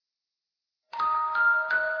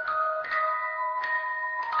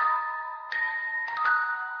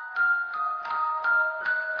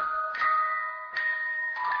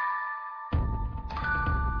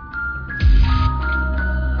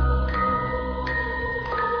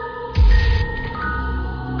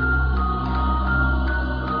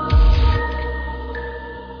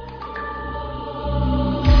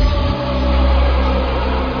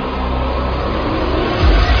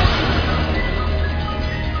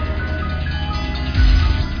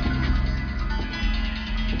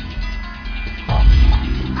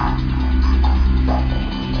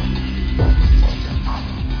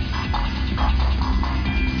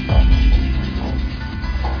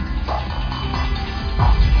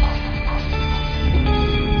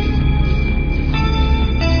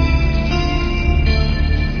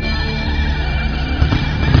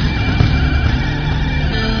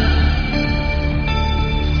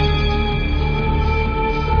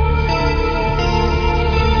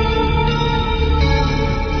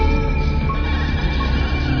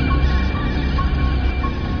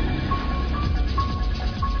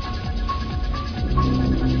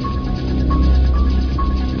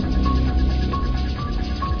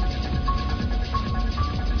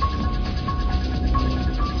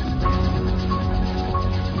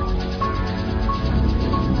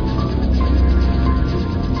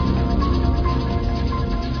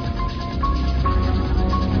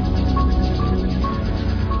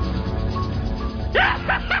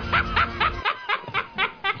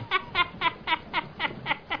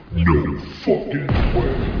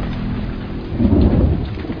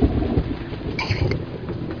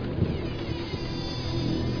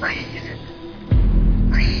Please.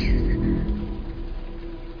 Please.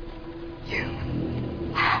 You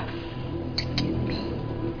have to get me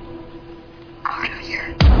out of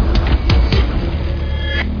here.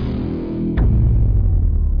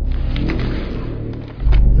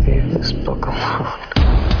 Leave this book alone.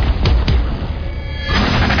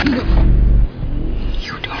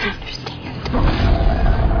 You don't understand.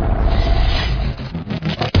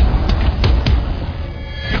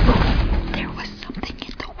 There was something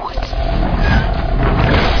in the woods.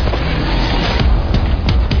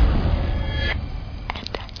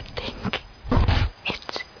 And I think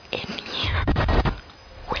it's in here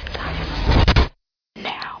with us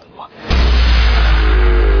now.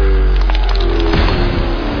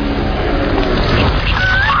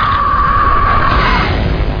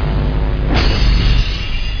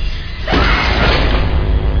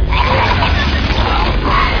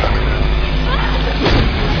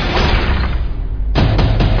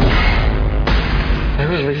 I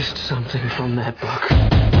released something from that book.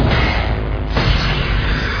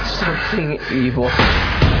 Something evil.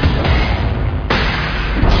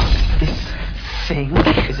 This thing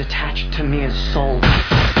is attached to Mia's soul.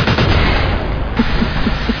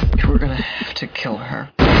 We're gonna have to kill her.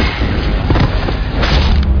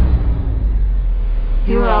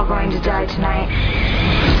 You are all going to die tonight.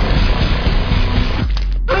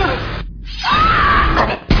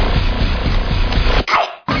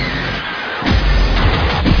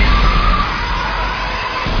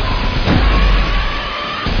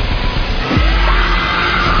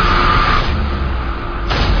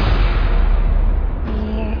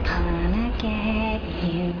 We're gonna get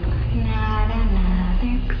you, not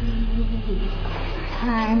another piece.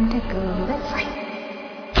 Time to go to sleep.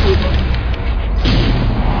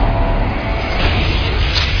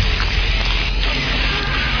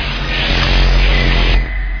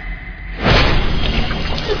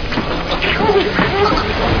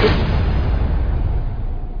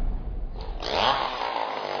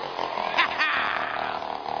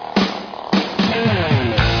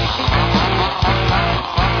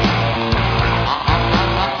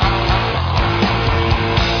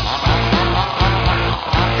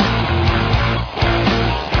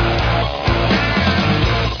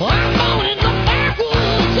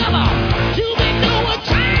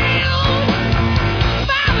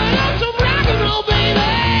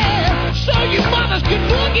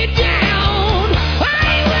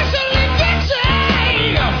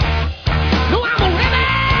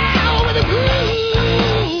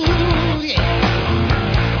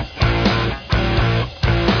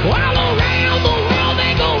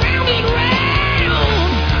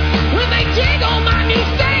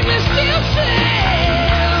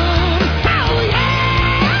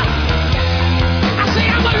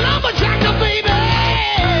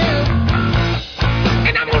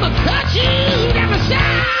 Cut you down the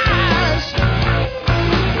side.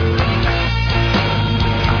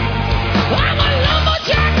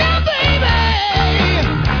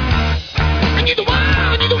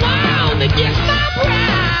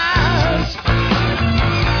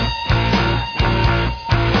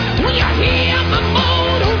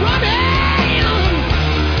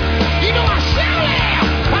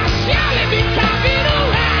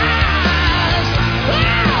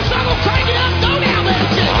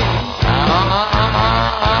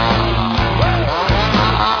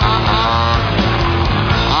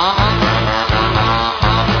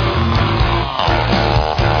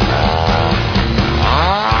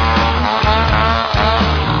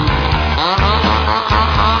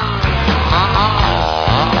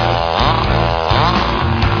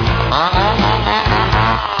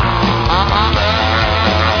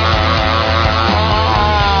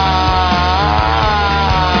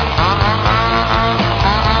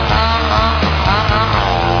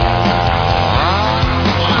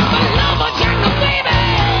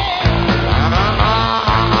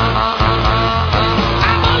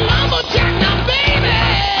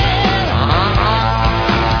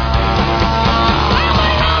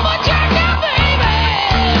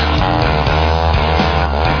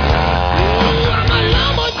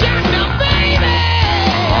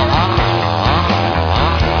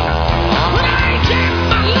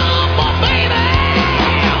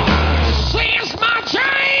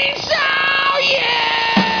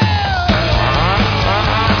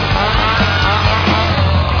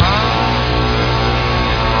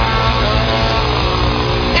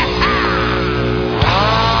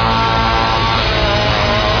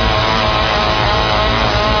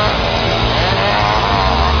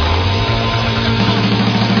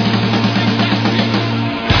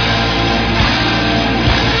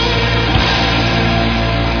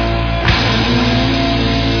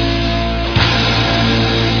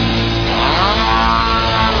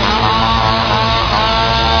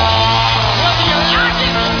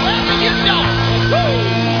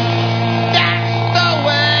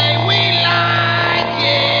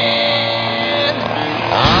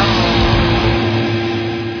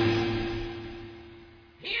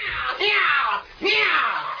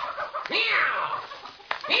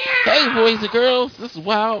 boys and girls, this is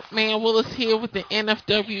Wild Man Willis here with the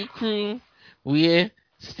NFW crew. We're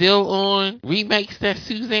still on remakes that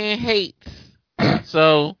Suzanne hates.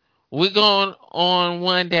 So we're going on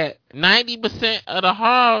one that 90% of the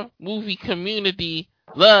horror movie community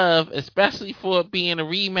love, especially for it being a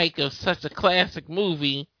remake of such a classic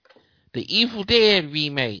movie, the Evil Dead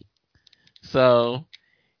remake. So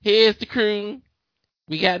here's the crew.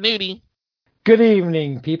 We got Nudie. Good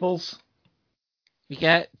evening, peoples. We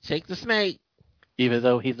got Shake the Snake. Even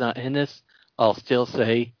though he's not in this, I'll still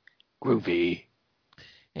say groovy.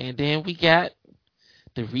 And then we got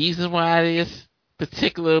the reason why this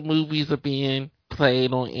particular movies are being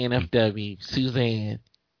played on NFW, Suzanne.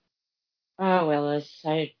 Oh, Willis,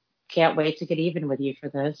 I can't wait to get even with you for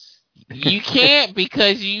this. You can't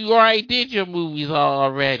because you already did your movies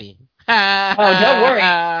already. Oh, don't worry.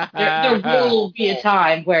 There will be a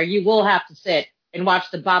time where you will have to sit and watch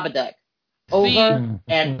the Babadook over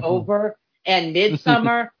and over, and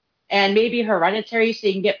Midsummer, and maybe Hereditary, so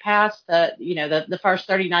you can get past the first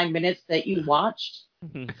 39 minutes that you watched.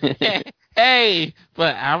 Hey,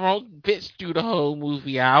 but I won't bitch through the whole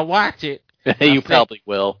movie. I'll watch it. You probably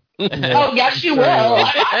will. Oh, yes, you will.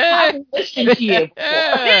 I'm listening to you.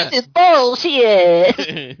 This is bullshit.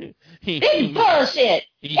 This is bullshit.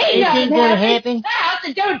 Ain't nothing going to happen.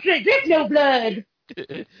 I don't drink no blood.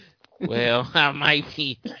 Well, I might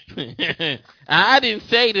be. I didn't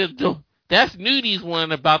say that's Nudie's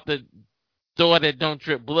one about the door that don't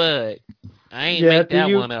drip blood. I ain't make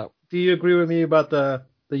that one up. Do you agree with me about the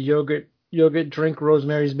yogurt drink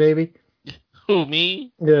Rosemary's Baby? Who,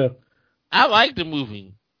 me? Yeah. I like the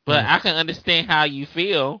movie, but I can understand how you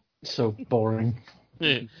feel. So boring.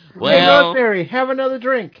 Well, hey, Rosemary, have another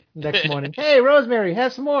drink. Next morning. Hey, Rosemary,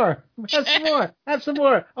 have some more. Have some more. Have some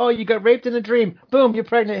more. Oh, you got raped in a dream. Boom, you're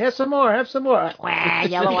pregnant. Have some more. Have some more. Wow,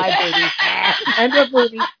 yellow-eyed baby. End up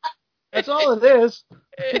movie. That's all it is.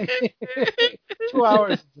 2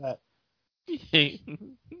 hours is that.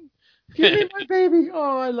 Give me my baby.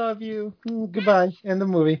 Oh, I love you. Goodbye. End the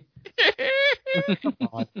movie. Come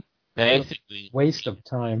on. Basically. Waste of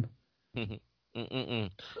time.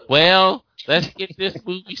 Well, let's get this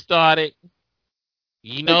movie started.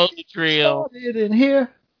 You know the drill. Started in here.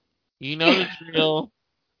 You know the drill.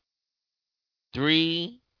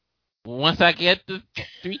 3. Once I get the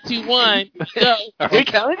 3, 2, 1, go. Are we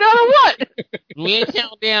counting down or what? We ain't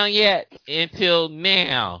counting down yet until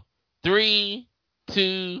now. 3,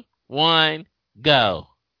 2, 1, go.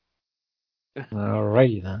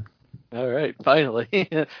 Alrighty then. All right, finally.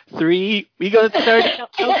 3. We gonna start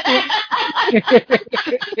counting.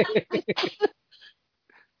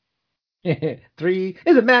 3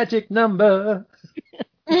 is a magic number.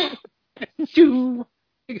 2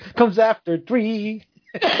 comes after 3.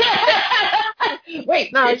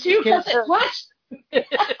 Wait, now you can what?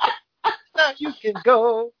 Now you can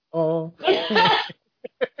go. Oh.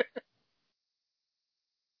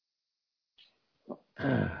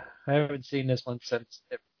 I haven't seen this one since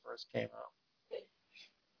it first came out.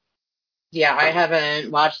 Yeah, I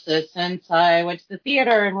haven't watched this since I went to the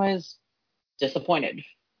theater and was disappointed.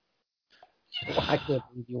 I can't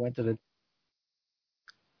believe you went to the...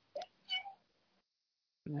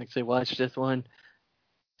 I actually watched this one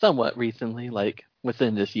somewhat recently, like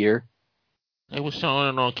within this year. It was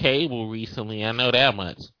showing on cable recently. I know that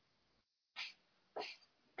much.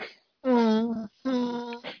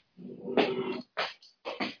 Mm-hmm.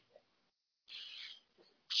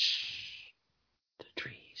 The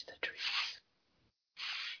trees.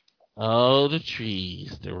 Oh, the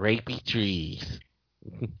trees. The rapey trees.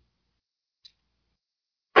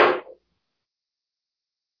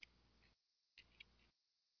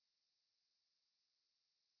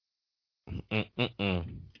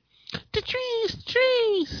 The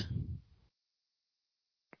trees.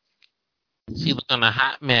 She looking a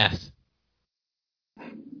hot mess.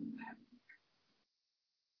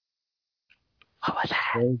 What was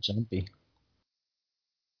that? Very jumpy.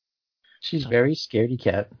 She's very scaredy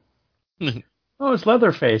cat. Oh, it's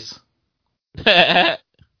Leatherface. It's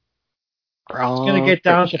going to get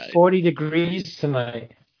down to 40 degrees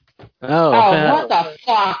tonight. Oh, what the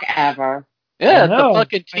fuck ever. Yeah, it's I know. the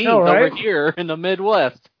fucking teens right? over here in the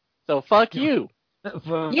Midwest. So fuck you.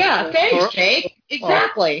 Yeah, thanks, Jake.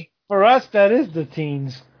 Exactly. For us, that is the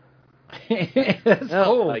teens. That's Oh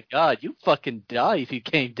cold. my god, you fucking die if you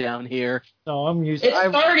came down here. No, I'm used It's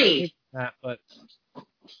to 30. that, but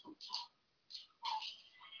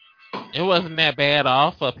It wasn't that bad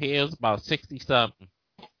off up here. It was about 60 something.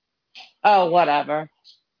 Oh, whatever.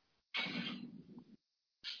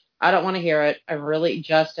 I don't want to hear it. I really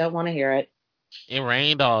just don't want to hear it. It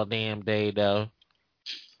rained all damn day though.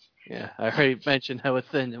 Yeah, I already mentioned I was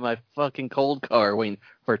sitting in my fucking cold car waiting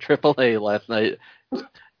for AAA last night.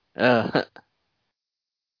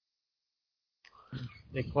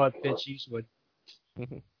 They caught Finch Eastwood.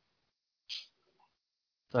 That's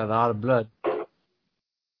a lot of blood.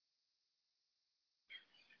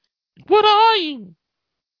 What are you?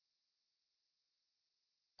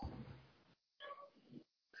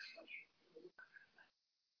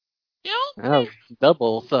 Oh,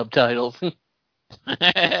 double subtitles.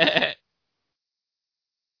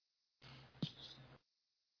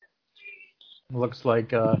 Looks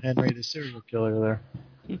like Henry the serial killer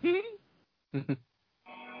there.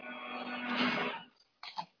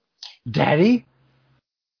 Daddy?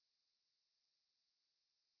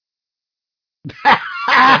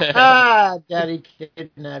 Daddy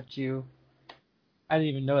kidnapped you. I didn't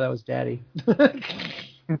even know that was Daddy. It's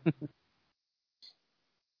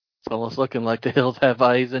almost looking like The Hills Have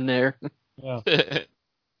Eyes in there. Yeah.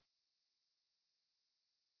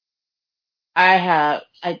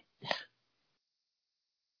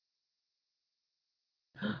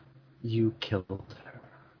 You killed her.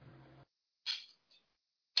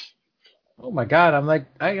 Oh my God! I'm like,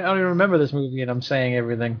 I don't even remember this movie, and I'm saying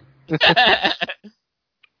everything.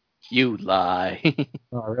 You lie.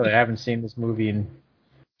 No, really, I haven't seen this movie in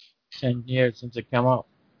 10 years since it came out.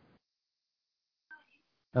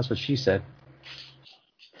 That's what she said.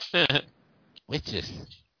 Witches.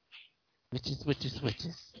 Witches, witches,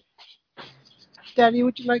 witches. Daddy,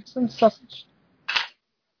 would you like some sausage?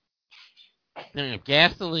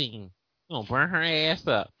 Gasoline. Gonna burn her ass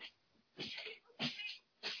up.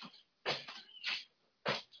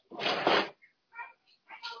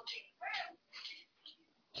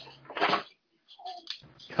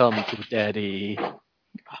 Come to Daddy.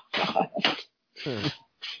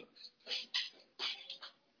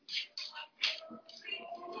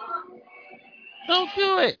 Don't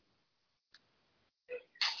do it.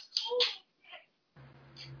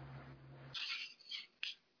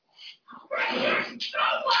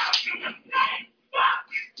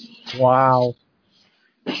 Wow.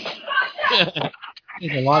 There's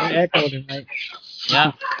a lot of echo tonight.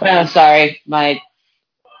 Yeah. I'm sorry.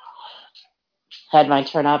 Had my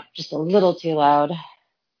turn up just a little too loud.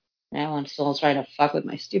 Now I'm still trying to fuck with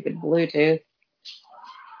my stupid Bluetooth.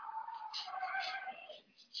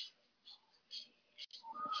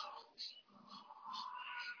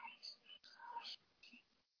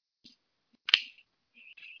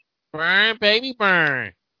 Burn, baby,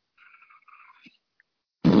 burn.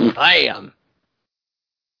 Bam!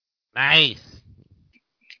 Nice.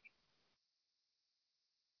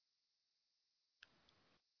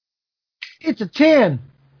 It's a 10.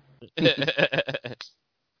 This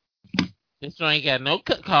one ain't got no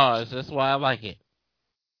cut cars. That's why I like it.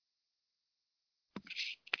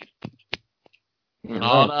 When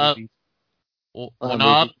all the what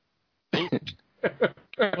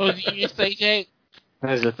was you say, Jake?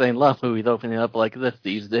 I was just saying, love movies opening up like this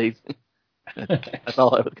these days. That's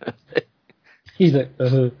all I was gonna say. He's like,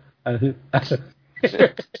 oh,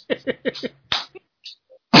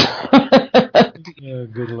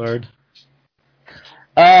 good Lord.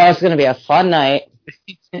 Oh, it's going to be a fun night.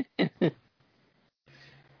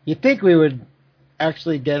 You'd think we would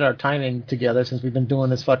actually get our timing together since we've been doing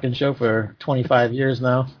this fucking show for 25 years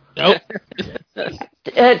now. Nope.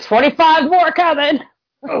 25 more coming.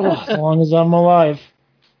 As long as I'm alive.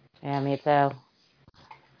 Yeah, me too.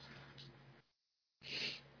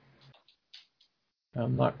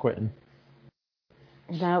 I'm not quitting.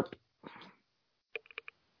 Nope.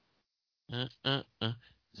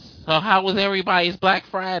 So how was everybody's Black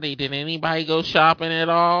Friday? Did anybody go shopping at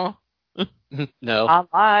all? No.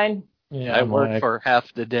 Online. Yeah, I worked for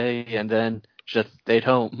half the day and then just stayed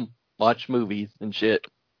home, watched movies and shit.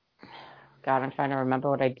 God, I'm trying to remember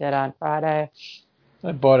what I did on Friday.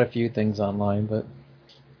 I bought a few things online, but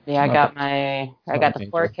yeah, I got the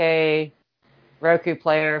 4K Roku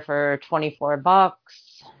player for $24.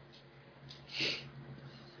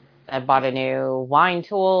 I bought a new wine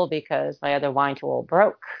tool because my other wine tool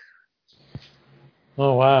broke.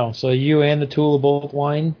 Oh wow! So you and the tool of both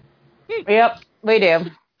wine? Yep, we do.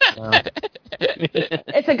 Wow.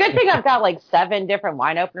 It's a good thing I've got like 7 different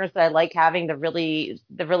wine openers. That I like having the really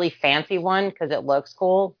fancy one because it looks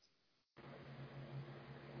cool.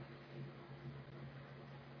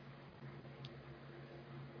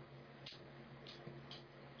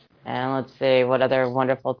 And let's see, what other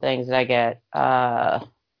wonderful things did I get?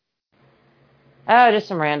 Just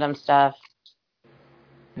some random stuff.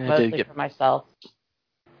 Mostly for myself.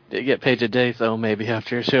 Did get paid today, so maybe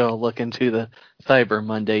after your show I'll look into the Cyber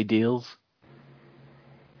Monday deals.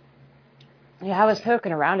 Yeah, I was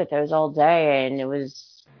poking around at those all day, and it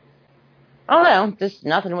was I don't know. Just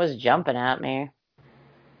nothing was jumping at me.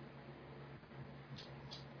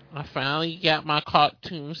 I finally got my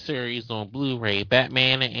cartoon series on Blu-ray,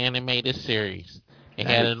 Batman the Animated Series. They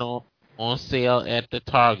had it on sale at the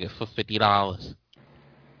Target for $50.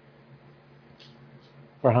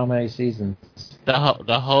 For how many seasons?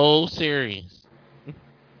 The whole series.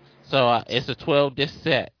 So it's a 12-disc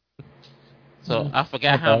set. So I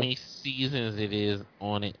forgot how many seasons it is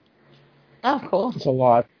on it. Oh, cool. It's a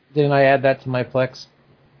lot. Didn't I add that to my Plex?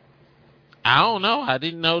 I don't know. I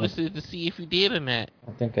didn't notice it to see if you did or not.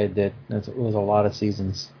 I think I did. It was a lot of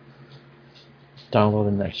seasons.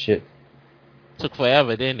 Downloading that shit. Took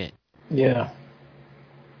forever, didn't it? Yeah.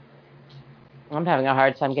 I'm having a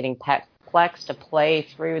hard time getting Plex to play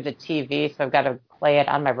through the TV, so I've got to play it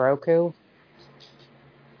on my Roku.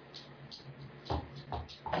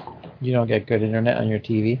 You don't get good internet on your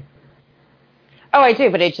TV? Oh, I do,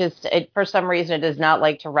 but it for some reason it does not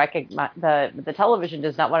like to recognize the television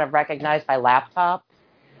does not want to recognize my laptop.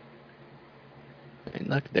 And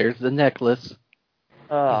look, there's the necklace.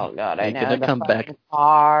 Oh God, I know. Gonna come back.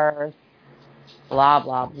 Cars, blah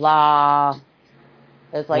blah blah.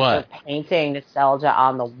 There's like What? they're painting nostalgia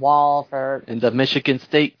on the wall for. And the Michigan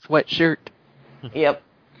State sweatshirt. Yep.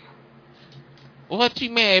 What you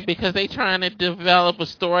mad because they trying to develop a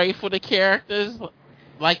story for the characters,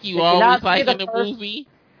 like you Did you always not see like the in the first- movie?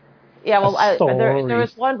 Yeah, well, there story.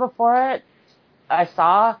 was one before it. I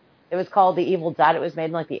saw. It was called The Evil Dead. It was made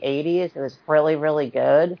in like the 80s. It was really, really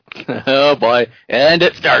good. Oh boy, and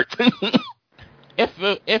it starts. If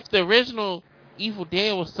the original Evil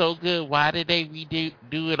Dead was so good, why did they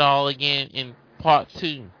do it all again in part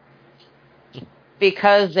 2?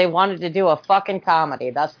 Because they wanted to do a fucking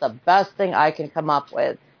comedy. That's the best thing I can come up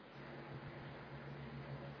with.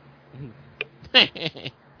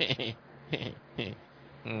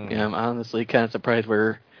 Yeah, I'm honestly kind of surprised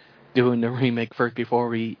we're doing the remake first before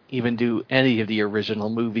we even do any of the original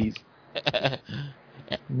movies.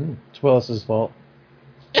 It's Willis's fault.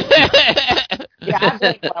 Yeah, I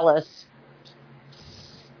blame Willis.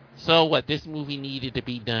 So what? This movie needed to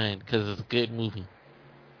be done because it's a good movie.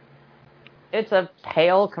 It's a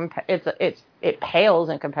pale it pales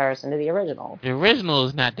in comparison to the original. The original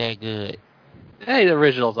is not that good. Hey, the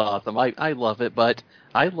original's awesome. I love it, but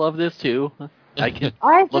I love this too. I can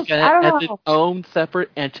I look don't at it as its know. own separate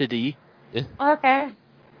entity. Okay.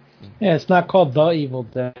 Yeah, it's not called The Evil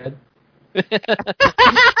Dead.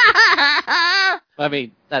 I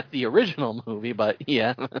mean, that's the original movie, but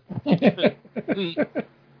yeah. It's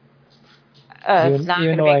not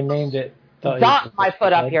even gonna though I be named it The dot Evil my Dead.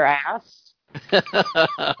 foot up your ass.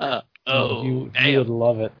 Oh, you damn. would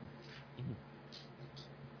love it.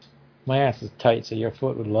 My ass is tight, so your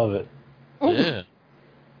foot would love it. Yeah.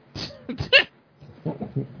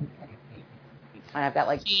 And I've got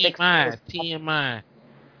like 6 TMI. TMI.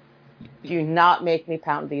 Do not make me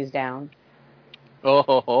pound these down.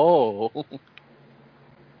 Oh.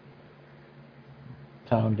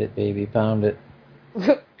 Pound it, baby, pound it.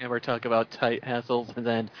 And we're talking about tight hassles, and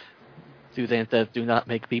then Suzanne says, "Do not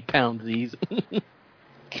make me pound these."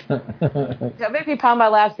 Don't make me pound my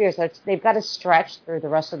last beer, so they've got to stretch through the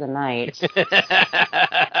rest of the night.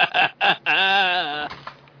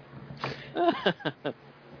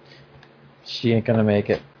 She ain't gonna make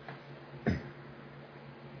it.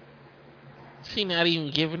 She not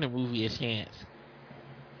even giving the movie a chance.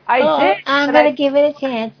 I did. I'm but gonna I- give it a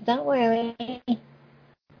chance. Don't worry.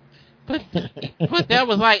 But that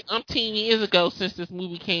was like umpteen years ago since this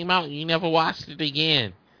movie came out, and you never watched it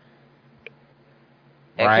again.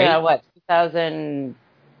 It came out, what, 2000?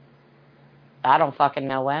 I don't fucking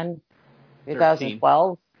know when.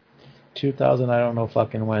 2012? 2000, I don't know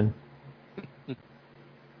fucking when.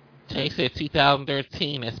 Jay said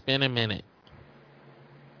 2013. That's been a minute.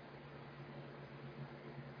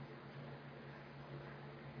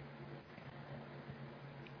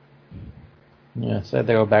 Yeah, said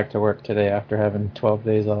they go back to work today after having 12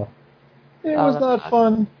 days off. It Oh, was not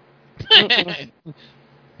fun.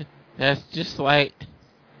 That's just like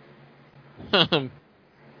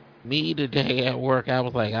me today at work. I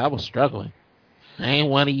was struggling. I ain't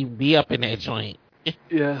want to even be up in that joint.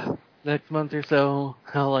 Yeah, next month or so,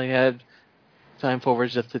 all I had time for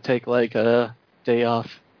was just to take like a day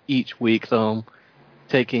off each week, so I'm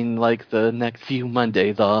taking like the next few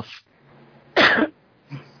Mondays off.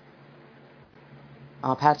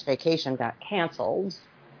 Pat's vacation got canceled.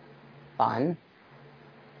 Fun.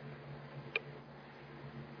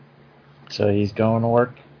 So he's going to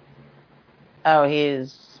work? Oh,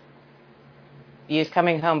 he's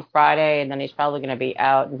coming home Friday, and then he's probably going to be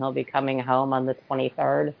out, and he'll be coming home on the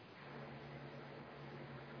 23rd.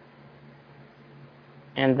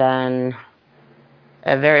 And then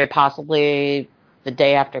Very possibly the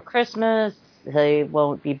day after Christmas. He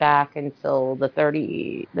won't be back until the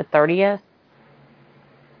 30th.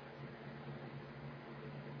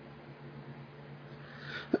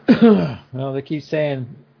 Well, they keep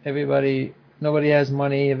saying nobody has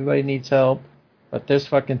money, everybody needs help, but there's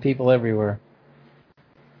fucking people everywhere.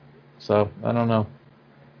 So, I don't know.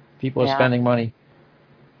 People are spending money.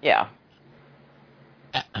 Yeah.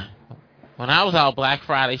 When I was out Black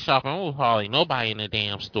Friday shopping, there was hardly nobody in the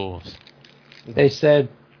damn stores. They said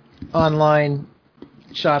online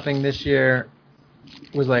shopping this year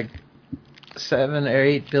was like $7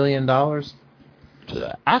 or $8 billion.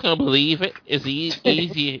 I can believe it. It's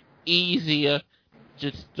easier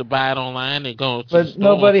just to buy it online than go to the store.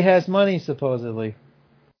 Nobody has money, supposedly.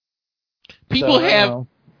 People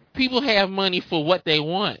have money for what they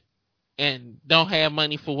want and don't have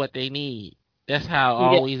money for what they need. That's how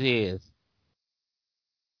it always is.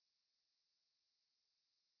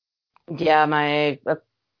 Yeah, my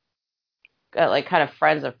like kind of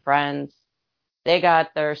friends of friends, they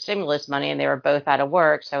got their stimulus money and they were both out of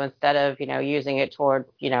work. So instead of, using it toward,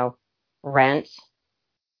 rent,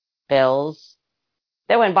 bills,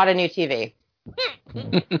 they went and bought a new TV.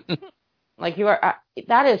 Like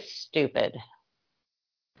that is stupid.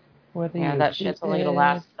 That shit's only going to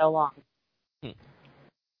last so long.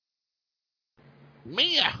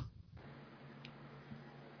 Mia!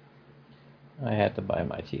 I had to buy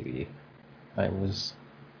my TV. I was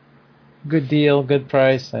good deal, good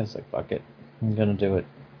price. I was like, fuck it, I'm gonna do it.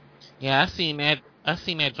 Yeah, I seen that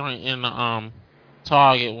joint in the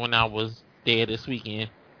Target when I was there this weekend.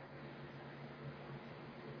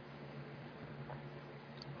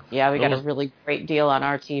 Yeah, we got a really great deal on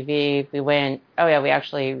our TV. We went. Oh yeah, we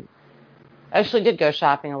actually did go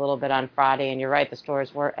shopping a little bit on Friday, and you're right, the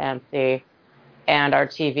stores were empty, and our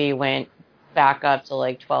TV went back up to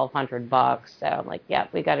like $1,200. So I'm like, yeah,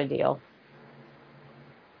 we got a deal.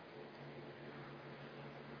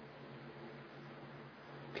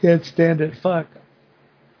 Can't stand it. Fuck.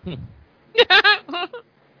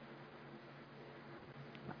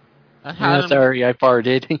 Sorry, I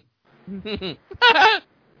farted.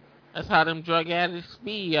 That's how them drug addicts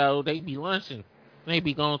be, yo. They be lunching. They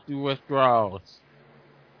be going through withdrawals.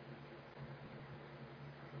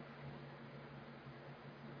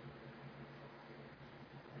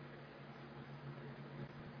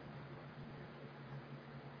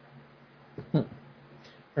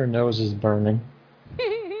 Her nose is burning.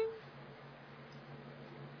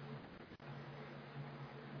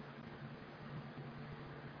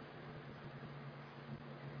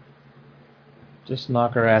 Just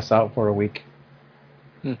knock her ass out for a week.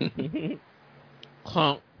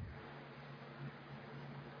 Clunk.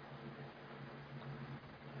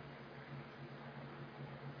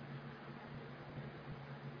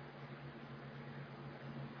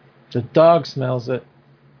 The dog smells it.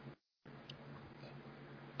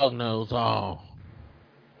 Dog knows all.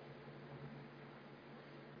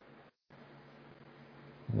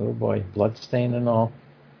 Oh boy, bloodstain and all.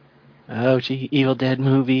 Oh, gee, Evil Dead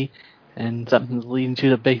movie, and something's leading to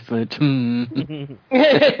the basement.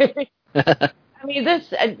 I mean,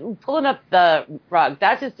 this pulling up the rug,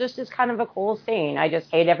 this is kind of a cool scene. I just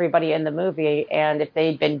hate everybody in the movie, and if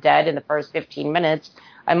they'd been dead in the first 15 minutes,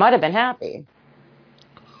 I might have been happy.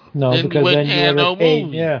 No, then because then you would have paid.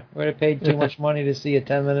 movie. Yeah, would have paid too much money to see a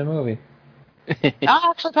 10-minute movie. I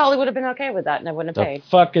actually probably would have been okay with that, and I wouldn't have paid. The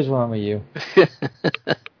fuck is wrong with you?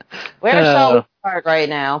 Where's Charlie Hart right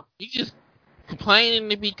now? You just complaining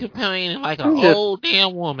to be complaining like an old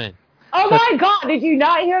damn woman. Oh my God! Did you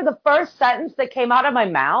not hear the first sentence that came out of my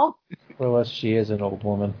mouth? Well, she is an old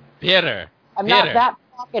woman. Bitter. I'm not that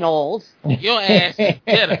fucking old. Your ass is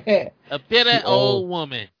bitter. A bitter old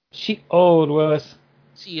woman. She old, Willis.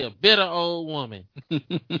 She a bitter old woman. And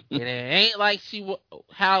it ain't like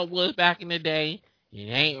how it was back in the day. It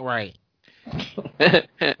ain't right.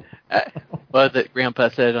 What that Grandpa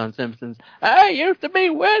said on Simpsons. I used to be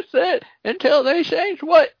with it until they changed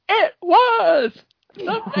what it was.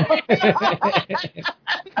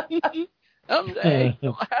 Someday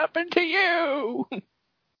it'll happen to you.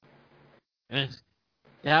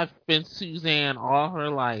 That's been Suzanne all her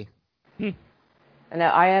life. No,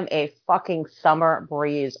 I am a fucking summer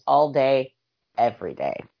breeze all day, every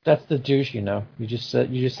day. That's the douche, you know. You just said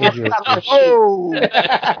you're a douche. Oh!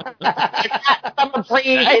 Summer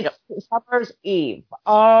breeze, summer's eve.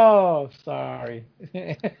 Oh, sorry.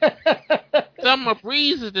 Summer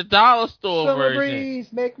breeze is the dollar store Summer version.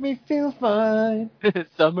 breeze, make me feel fine.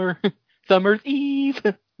 Summer's eve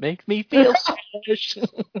makes me feel fresh.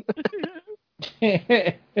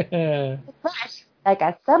 Fresh, like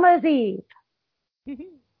a summer's eve.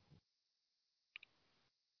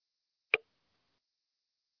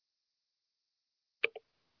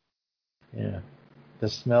 Yeah. The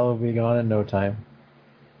smell will be gone in no time.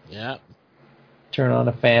 Yep. Turn on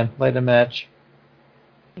a fan, light a match.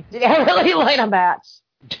 Yeah, really light a match.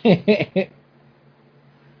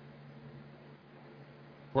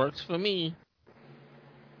 Works for me.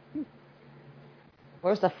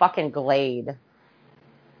 Where's the fucking Glade?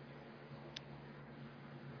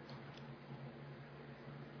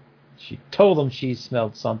 She told them she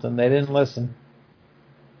smelled something. They didn't listen.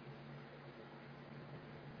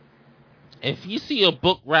 If you see a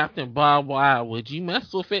book wrapped in barbed wire, would you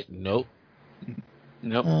mess with it? Nope.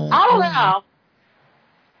 Nope. I don't know.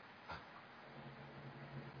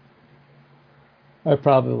 I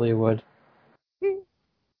probably would.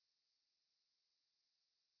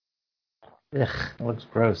 Ugh, it looks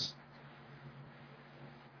gross.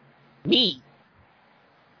 Meat.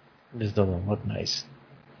 This doesn't look nice.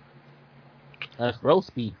 That's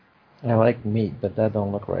roast beef. I like meat, but that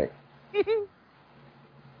don't look right.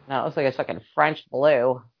 No, it looks like it's fucking French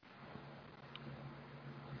blue.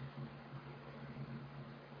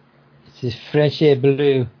 This is French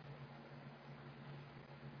bleu.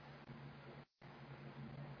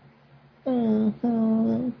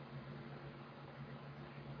 Mm-hmm.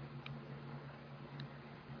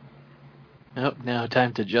 Oh, now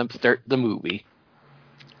time to jumpstart the movie.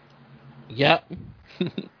 Yep.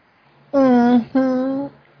 Mm-hmm.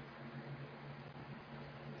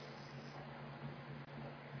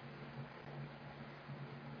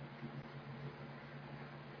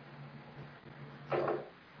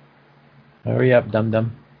 Hurry up,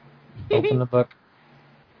 dum-dum. Open the book.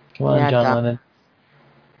 Come on, Yeah, John dumb. Lennon.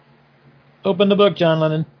 Open the book, John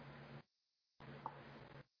Lennon.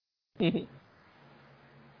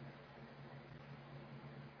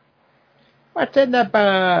 What's in the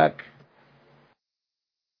book?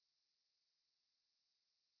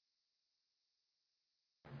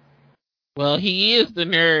 Well, he is the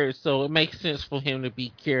nerd, so it makes sense for him to be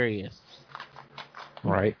curious.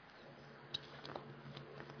 Right.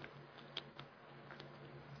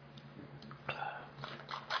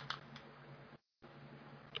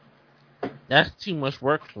 That's too much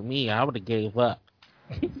work for me. I would have gave up.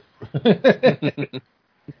 Like,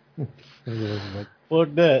 fuck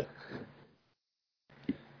that.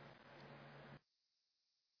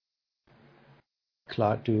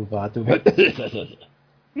 Klaatu Vatu.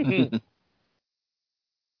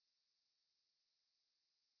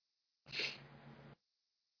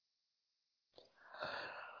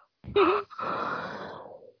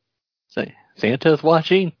 Say, Santa's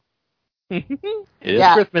watching. It is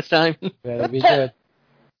Yeah. Christmas time. Better be good.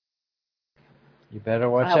 You better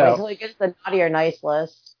watch Wait out. till he gets the naughty or nice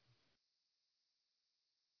list.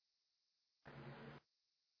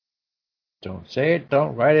 Don't say it,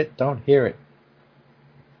 don't write it, don't hear it.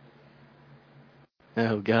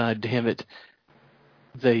 Oh, God damn it.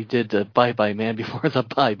 They did the Bye Bye Man before the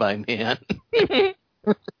Bye Bye Man.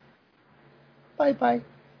 Bye-bye.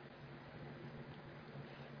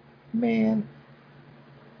 Man.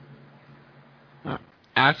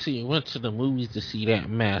 Actually, went to the movies to see that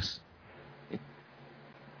mess.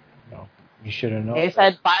 No, you should have known. They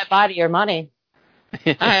said bye-bye to your money.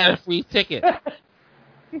 I had a free ticket.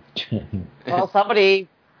 Well, somebody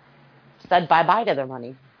said bye-bye to their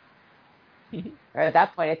money. Or at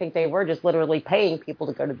that point, I think they were just literally paying people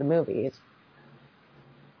to go to the movies.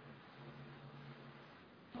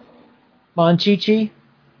 Monchichi?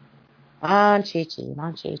 Monchichi,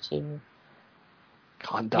 Monchichi.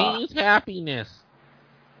 Conda. Means happiness.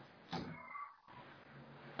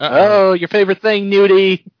 Oh, your favorite thing,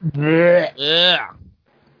 Nudie. Ugh.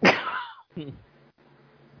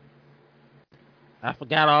 I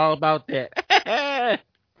forgot all about that.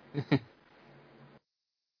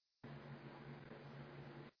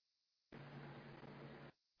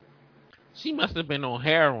 She must have been on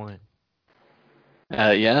heroin.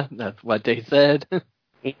 Yeah, that's what they said.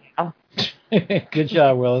 Yeah. Good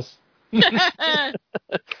job, Willis. No,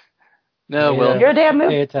 Yeah. Will. You're a damn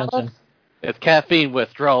movie. Pay attention. It's caffeine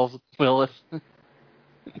withdrawals, Willis.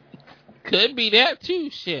 Could be that too,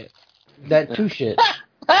 shit. That too shit.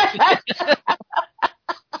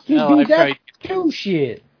 No, That I've tried. too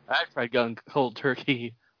shit. I tried going cold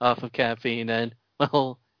turkey off of caffeine, and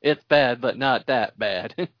well, it's bad, but not that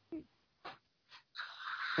bad.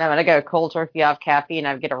 No, when I go cold turkey off caffeine,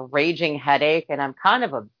 I get a raging headache, and I'm kind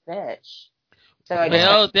of a bitch. So I just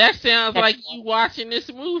Well, that sounds like you watching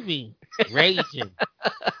this movie. Raging.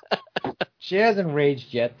 She hasn't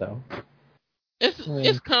raged yet, though.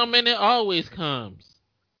 It's coming. It always comes.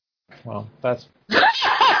 Well, that's what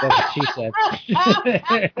she said.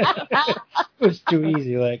 It was too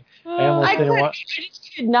easy. Like I almost didn't want. I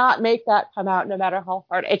just could not make that come out, no matter how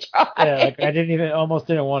hard I tried. Yeah, like I almost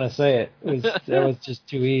didn't want to say it. That was just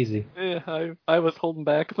too easy. Yeah, I was holding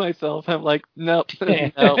back myself. I'm like, nope,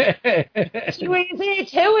 no. Too easy,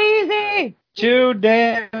 too easy. Too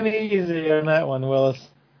damn easy on that one, Willis.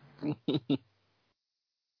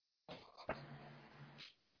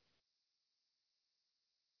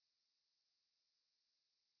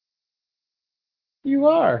 You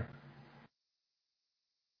are.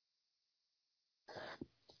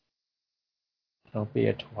 Don't be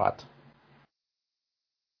a twat.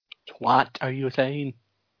 Twat, are you saying?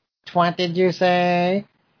 Twat, did you say?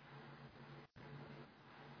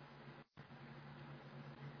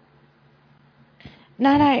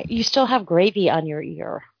 Nana, you still have gravy on your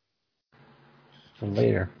ear. For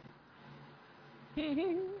later.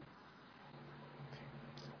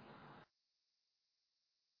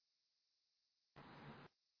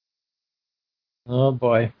 Oh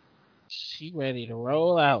boy. She ready to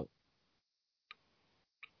roll out.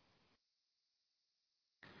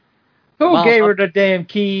 Who gave her the damn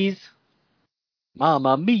keys?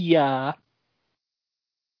 Mamma mia!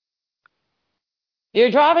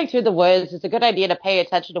 You're driving through the woods. It's a good idea to pay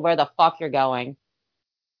attention to where the fuck you're going.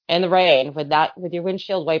 In the rain, with your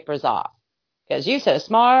windshield wipers off. Because you're so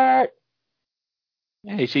smart.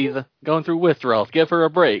 Hey, she's going through withdrawals. Give her a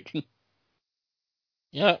break.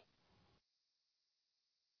 Yep.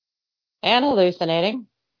 And hallucinating.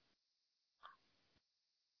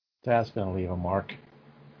 That's gonna leave a mark.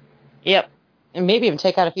 Yep. And maybe even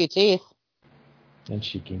take out a few teeth. Then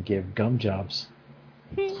she can give gum jobs.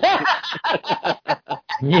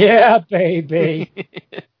 Yeah, baby.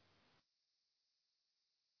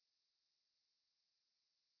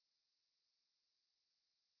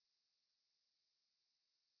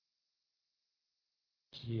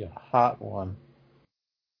 Gee, a hot one.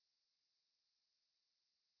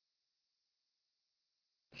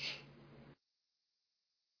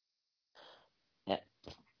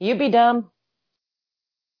 You be dumb.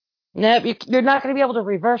 Nope, you're not going to be able to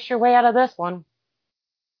reverse your way out of this one.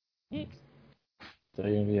 So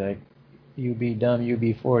you're gonna be like, you be dumb, you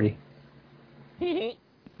be 40. I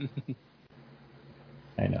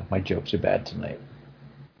know, my jokes are bad tonight.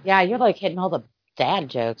 Yeah, you're like hitting all the dad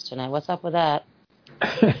jokes tonight. What's up with that?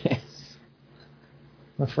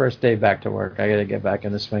 The first day back to work, I gotta get back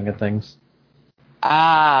in the swing of things.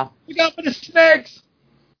 Ah. Look out for the snakes!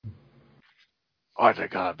 Why's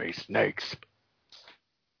it gotta be snakes?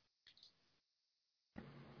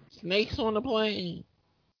 Snakes on the plane.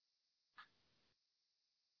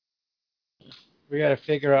 We gotta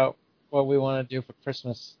figure out what we want to do for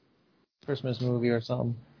Christmas. Christmas movie or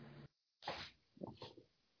something.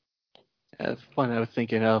 That's one I was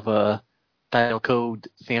thinking of, Dial Code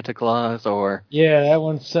Santa Claus or... Yeah, that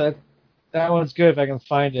one's good if I can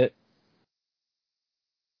find it.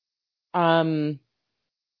 I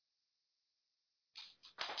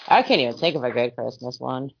can't even think of a good Christmas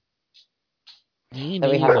one. That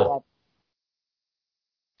we have.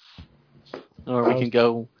 Or we can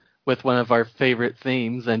go with one of our favorite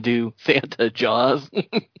themes and do Santa Jaws.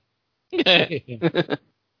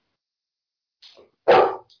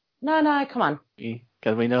 No, come on.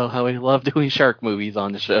 Because we know how we love doing shark movies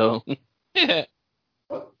on the show. Let's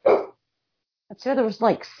see, there was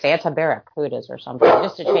like Santa Barracudas or something,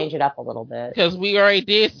 just to change it up a little bit. Because we already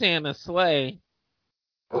did Santa's Sleigh.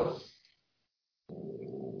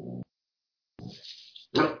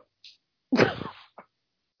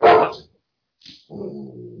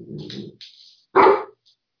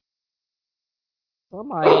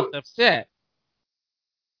 Somebody's upset.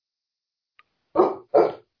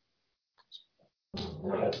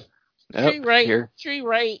 Tree right. Here. Tree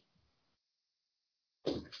right.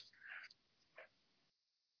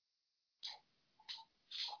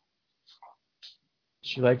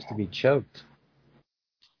 She likes to be choked.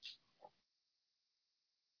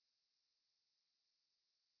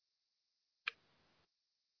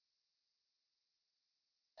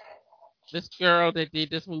 This girl that did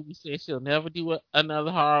this movie said she'll never do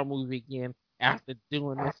another horror movie again after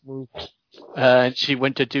doing this movie. She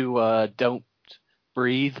went to do Don't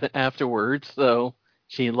Breathe afterwards, so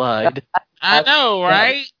she lied. I know,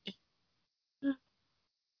 right? Of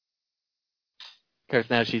course,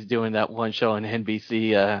 now she's doing that one show on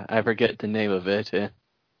NBC. I forget the name of it.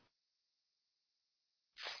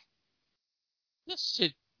 This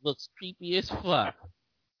shit looks creepy as fuck.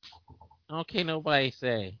 I don't care nobody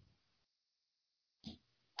say.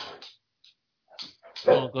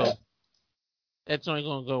 That's only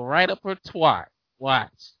gonna go right up her twat. Watch.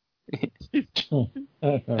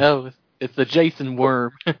 Oh, it's the Jason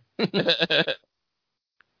worm.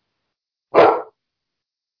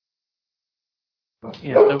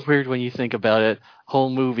 Yeah, so weird when you think about it. Whole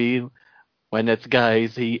movie, when it's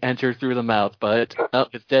guys, he enters through the mouth, but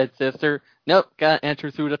his dead sister, nope, gotta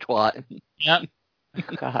enter through the twat. Yep.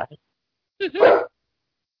 God.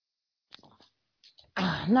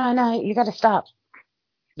 No, you gotta stop.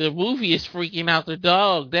 The movie is freaking out the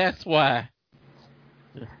dog. That's why.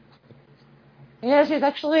 Yeah, she's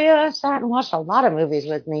actually sat and watched a lot of movies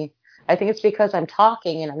with me. I think it's because I'm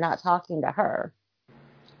talking and I'm not talking to her.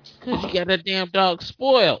 Because you got that damn dog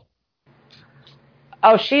spoiled.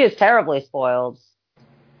 Oh, she is terribly spoiled.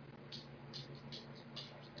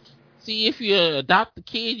 See, if you adopt a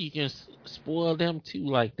kid, you can spoil them too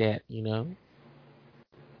like that, you know?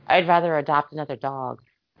 I'd rather adopt another dog.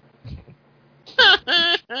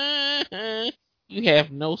 You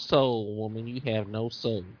have no soul, woman. You have no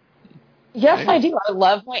soul. Yes, I do. I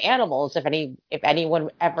love my animals. If anyone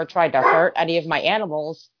ever tried to hurt any of my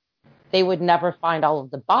animals, they would never find all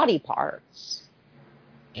of the body parts.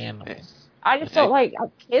 Animals. I just don't like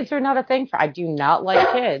kids are not a thing for. I do not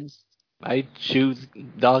like kids. I choose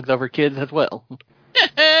dogs over kids as well.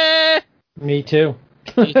 Me too.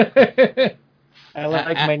 I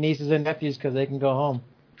like my nieces and nephews because they can go home.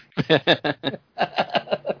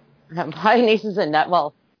 My nieces and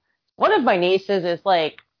well, one of my nieces is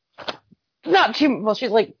like not too well. She's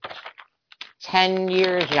like 10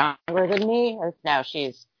 years younger than me. No,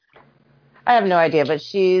 I have no idea, but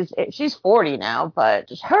she's 40 now. But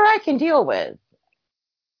her I can deal with.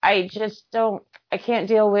 I just can't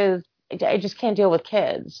deal with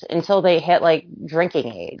kids until they hit like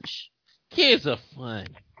drinking age. Kids are fun.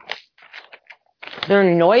 They're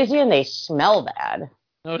noisy and they smell bad.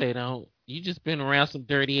 No, they don't. You just been around some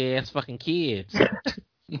dirty ass fucking kids.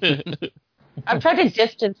 I'm trying to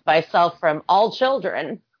distance myself from all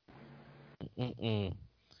children. Mm-mm.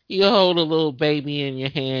 You hold a little baby in your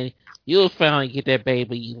hand, you'll finally get that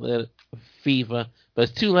baby fever. But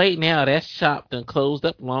it's too late now. That shop done closed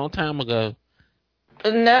up a long time ago.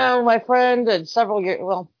 No, my friend, several years.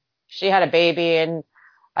 Well, she had a baby, and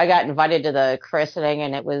I got invited to the christening,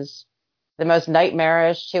 and it was the most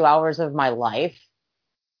nightmarish 2 hours of my life.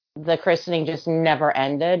 The christening just never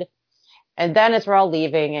ended. And then as we're all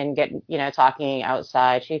leaving and getting, talking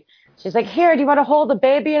outside, she's like, "Here, do you want to hold the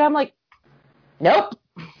baby?" And I'm like, "Nope."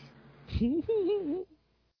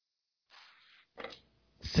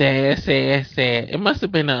 Sad. It must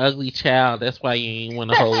have been an ugly child. That's why you didn't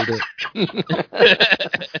want to hold it.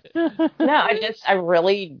 No, I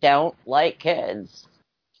really don't like kids.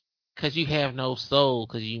 Because you have no soul,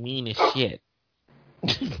 because you mean as shit.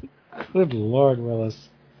 Good Lord, Willis.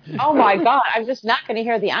 Oh my God, I'm just not going to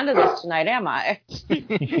hear the end of this tonight, am I?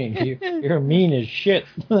 You're mean as shit.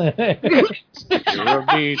 You're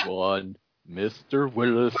a mean one, Mr.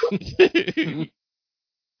 Willis.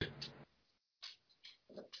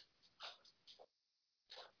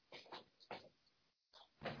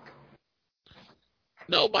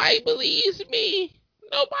 Nobody believes me.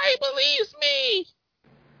 Nobody believes me.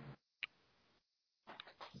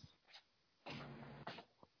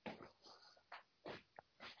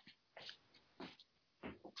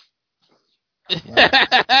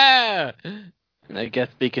 I guess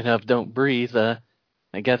speaking of Don't Breathe, I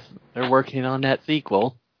guess they're working on that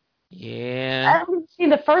sequel. I Yeah. haven't seen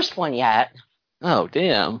the first one yet. Oh,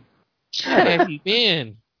 damn. Where have you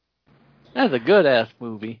been? That's a good-ass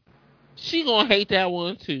movie. She gonna hate that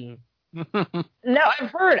one too. No,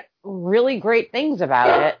 I've heard really great things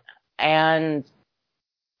about it, and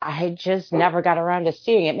I just never got around to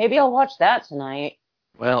seeing it. Maybe I'll watch that tonight.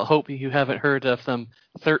 Well, hope you haven't heard of some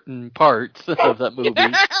certain parts of that movie.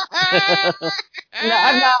 No,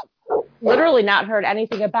 I've literally not heard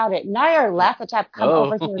anything about it. Nair Lafatap, come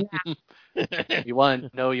over here now. You want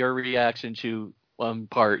to know your reaction to one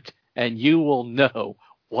part, and you will know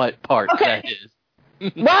what part that is.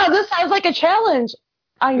 Wow, this sounds like a challenge.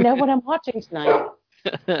 I know what I'm watching tonight.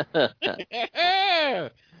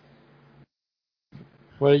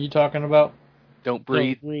 What are you talking about? Don't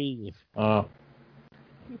breathe. Don't breathe. Oh.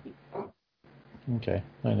 Okay,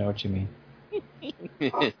 I know what you mean.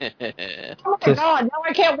 Oh my God, now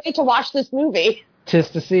I can't wait to watch this movie. 'Tis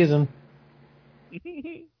the season.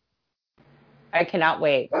 I cannot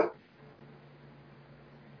wait.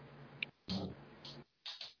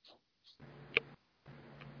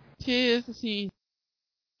 Cheers to see.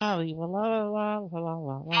 La la la la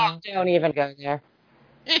la la. Don't even go there.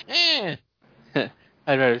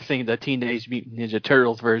 I'd rather sing the Teenage Mutant Ninja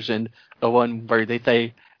Turtles version, the one where they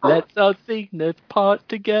say, "Let's all sing this part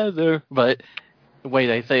together." But the way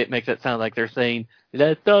they say it makes it sound like they're saying,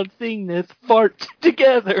 let's all sing this fart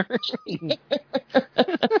together.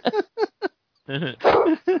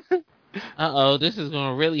 Uh-oh, this is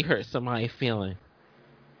going to really hurt somebody's feeling.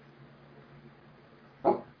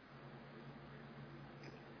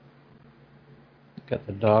 Got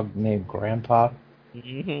the dog named Grandpa.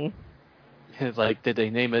 Mm-hmm. It's like, did they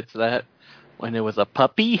name it that when it was a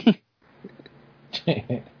puppy?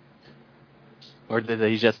 Or did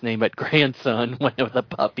they just name it Grandson when it was a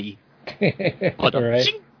puppy? Right.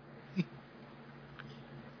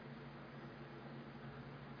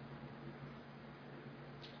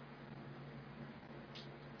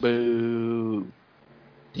 Boo.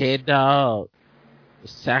 Dead dog. The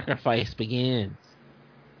sacrifice begins.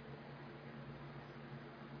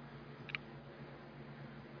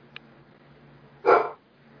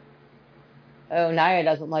 Oh, Naya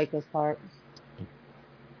doesn't like this part.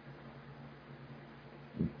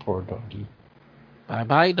 Poor doggy.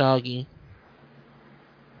 Bye-bye, doggy.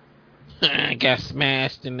 Got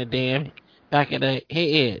smashed in the damn back of the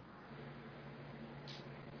head.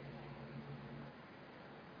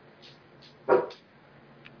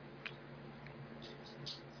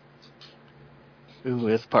 Ooh,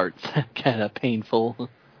 this part's kind of painful.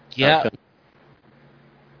 Yep.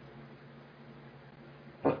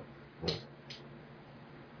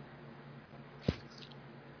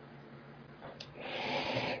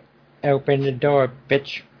 Open the door,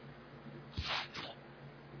 bitch.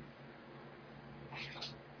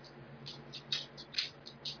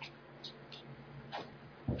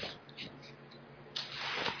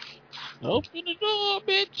 Open the door,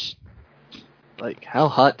 bitch. Like, how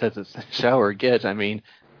hot does a shower get? I mean,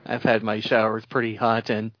 I've had my showers pretty hot,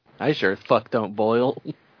 and I sure as fuck don't boil.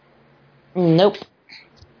 Nope.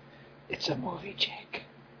 It's a movie, Jake.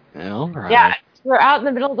 All right. Yeah, we're out in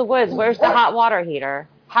the middle of the woods. Where's the hot water heater?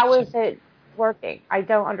 How is it working? I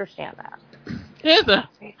don't understand that. There's a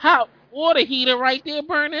hot water heater right there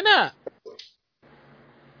burning up.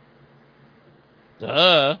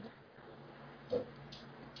 Duh.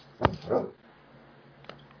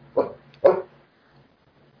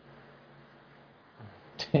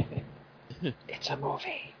 It's a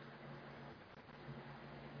movie.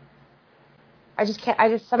 I just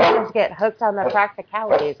sometimes get hooked on the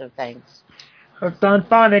practicalities of things. Hooked on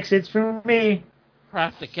phonics, it's for me.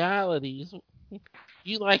 Practicalities.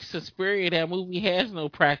 You like Suspiria? That movie has no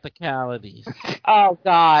practicalities. Oh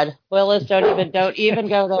God, Willis, don't even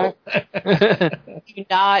go there. Do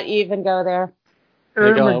not even go there.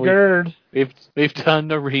 Ermagerd. We've done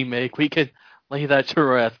the remake. We could lay that to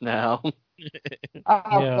rest now.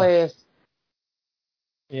 Oh, Yeah. please.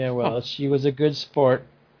 Yeah, well, she was a good sport.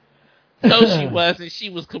 No, she wasn't. She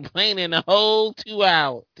was complaining the whole 2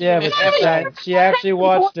 hours. Yeah, but she actually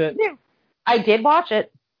watched it. I did watch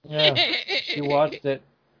it. Yeah, she watched it.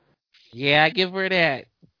 Yeah, I give her that.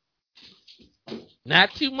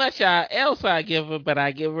 Not too much else I give her, but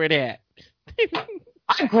I give her that.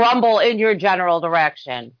 I grumble in your general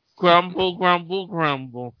direction. Grumble, grumble,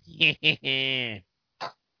 grumble.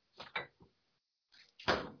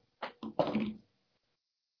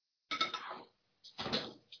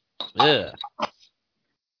 Ugh.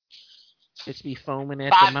 Just be foaming at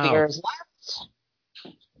the 5 mouth. years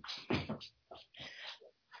left.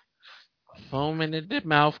 Foaming at the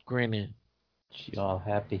mouth, grinning. She all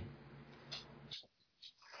happy.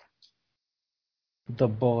 The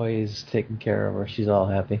boys taking care of her. She's all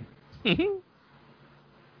happy.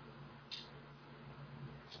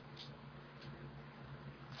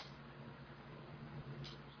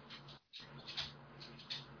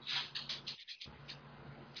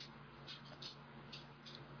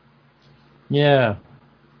 Yeah.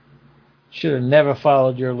 Should have never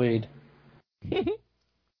followed your lead.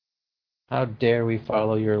 How dare we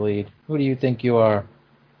follow your lead? Who do you think you are?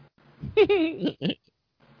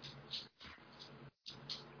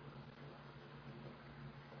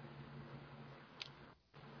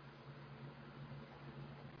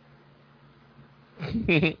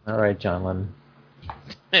 All right, John Lennon.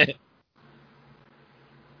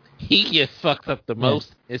 He gets fucked up the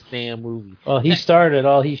most in this damn movie. Well, he started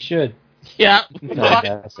all he should. Yep.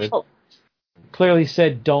 Bastard. Clearly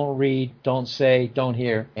said don't read, don't say, don't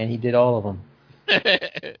hear, and he did all of them.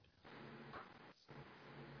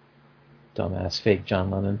 Dumbass fake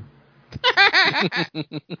John Lennon.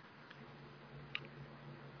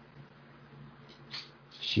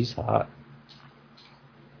 She's hot.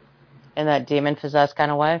 In that demon-possessed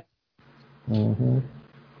kind of way. Mm-hmm.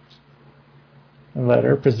 Let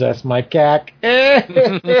her possess my cack.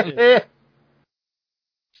 Put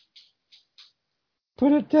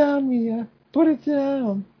it down, Mia. Put it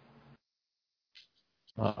down.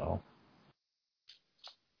 Uh-oh.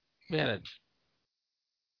 Better.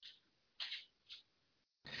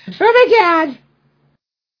 Oh my God!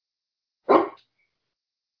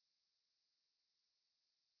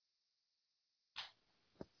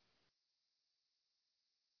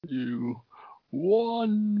 You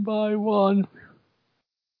one by one.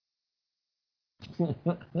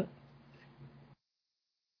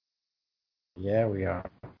 Yeah, we are.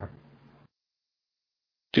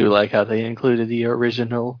 Do you like how they included the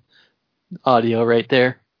original audio right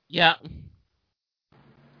there? Yeah.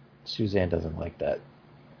 Suzanne doesn't like that.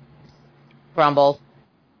 Grumble.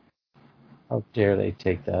 How dare they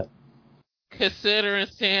take that? Considering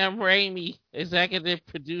Sam Raimi executive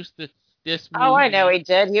produced this movie. Oh, I know he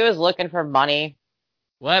did. He was looking for money.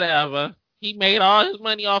 Whatever. He made all his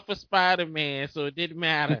money off of Spider-Man, so it didn't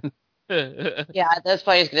matter. Yeah, at this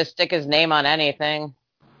point, he's going to stick his name on anything.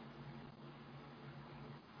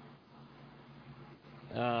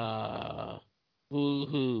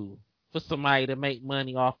 Boo-hoo. For somebody to make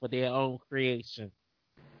money off of their own creation.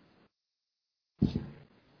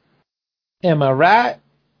 Am I right?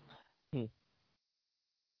 Hmm.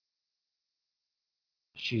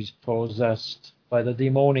 She's possessed by the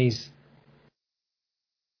demonies.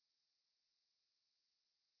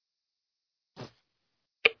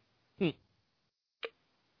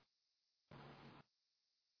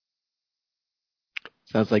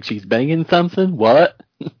 Sounds like she's banging something. What?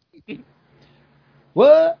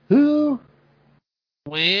 What? Who?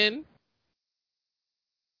 When?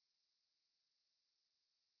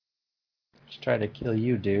 She's trying to kill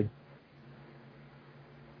you, dude.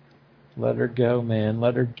 Let her go, man.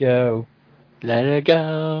 Let her go. Let her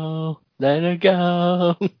go. Let her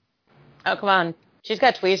go. Oh, come on. She's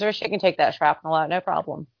got tweezers. She can take that shrapnel out, no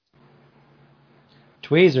problem.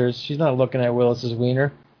 Tweezers? She's not looking at Willis's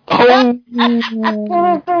wiener. Oh!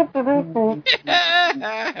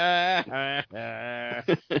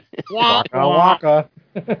 Womp Waka womp. waka.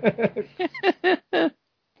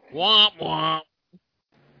 Womp womp.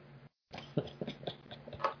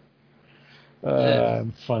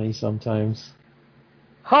 I'm funny sometimes.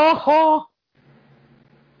 Ha ha!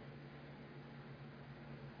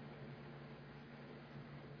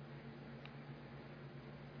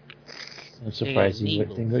 I'm surprised you would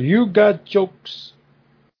needles. think, you got jokes.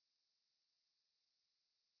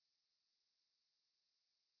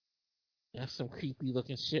 That's some creepy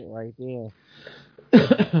looking shit right there.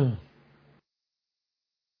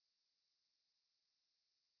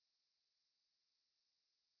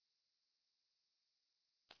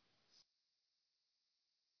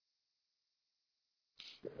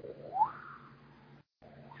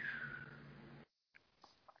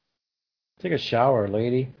 Take a shower,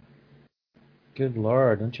 lady. Good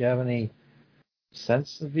Lord, don't you have any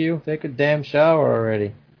sense of you? Take a damn shower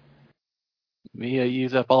already. Mia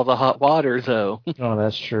use up all the hot water, though. Oh,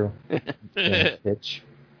 that's true. Damn bitch.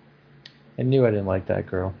 I knew I didn't like that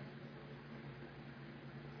girl.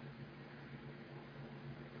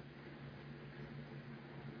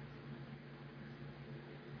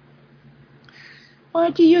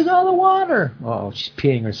 Why'd you use all the water? Oh, she's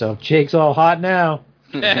peeing herself. Jake's all hot now.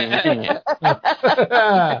 Ugh.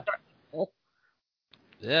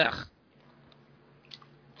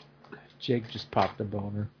 Jake just popped a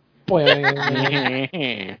boner. If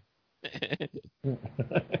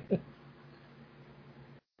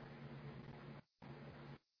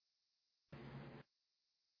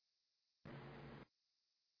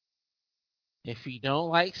you don't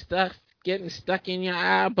like stuff getting stuck in your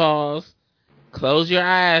eyeballs, close your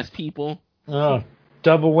eyes, people. Oh,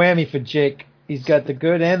 double whammy for Jake. He's got the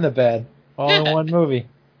good and the bad all in one movie.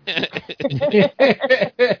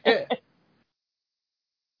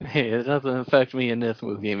 Hey, it doesn't affect me in this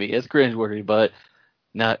movie. I mean, it's cringeworthy, but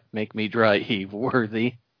not make me dry heave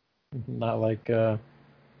worthy. Not like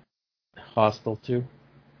Hostel 2.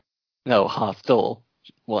 No, Hostel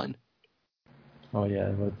 1. Oh yeah,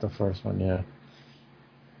 but the first one, yeah.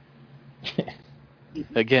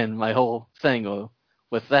 Again, my whole thing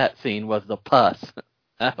with that scene was the pus.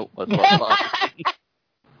 That was the pus.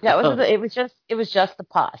 Yeah, it was just the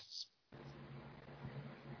pus.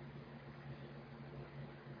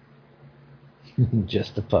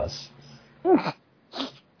 Just the pus. I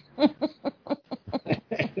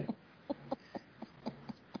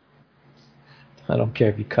don't care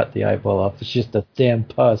if you cut the eyeball off. It's just a damn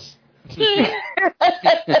pus.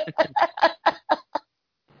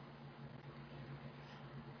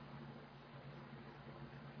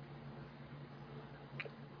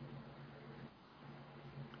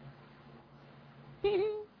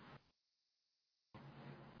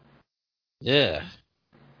 Yeah.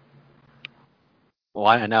 Well,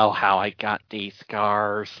 I know how I got these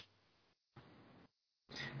scars.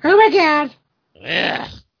 Oh my god. Yeah.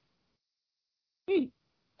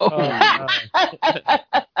 Oh,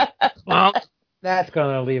 Clunk. that's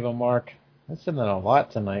gonna leave a mark. That's in a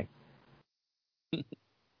lot tonight.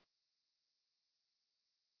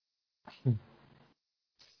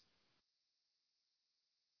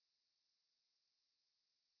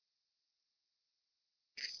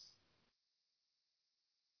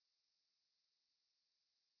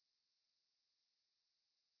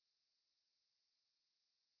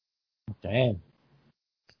 Damn.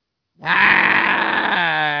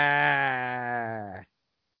 Ah.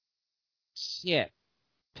 Shit.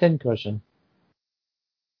 Pincushion.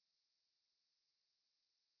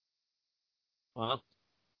 Well,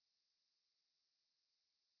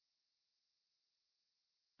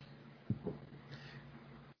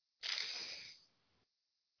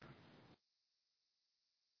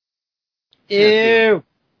 Ew.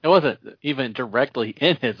 It wasn't even directly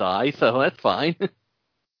in his eye, so that's fine.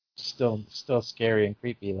 Still scary and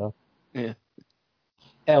creepy though. Yeah.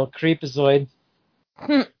 El Creepazoid.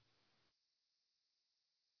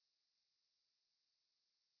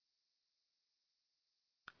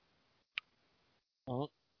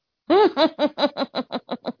 well,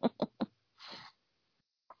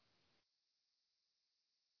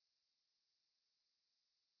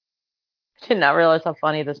 Did not realize how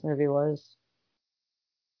funny this movie was.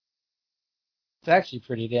 It's actually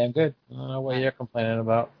pretty damn good. I don't know what you're complaining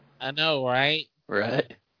about. I know, right?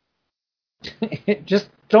 Right. Just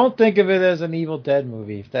don't think of it as an Evil Dead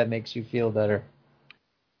movie, if that makes you feel better.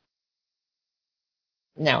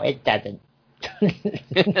 No, it doesn't.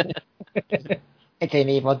 It's an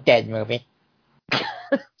Evil Dead movie.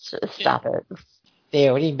 Stop it. They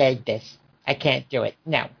already made this. I can't do it.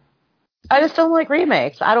 No. I just don't like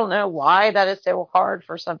remakes. I don't know why that is so hard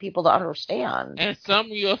for some people to understand. And some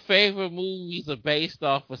of your favorite movies are based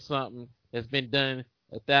off of something that's been done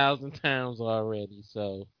 1,000 times already.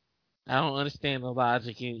 So I don't understand the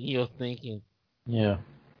logic in your thinking. Yeah.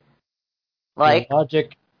 Like,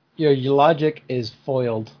 Your logic is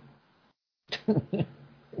foiled.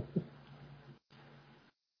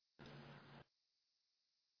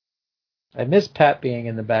 I miss Pat being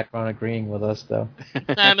in the background agreeing with us, though.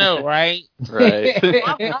 I know, right? Right.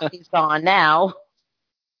 he's gone now.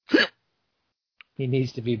 He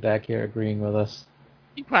needs to be back here agreeing with us.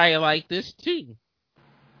 You probably like this too.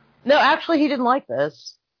 No, actually, he didn't like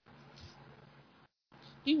this.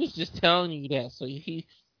 He was just telling you that so he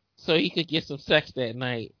could get some sex that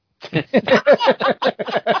night.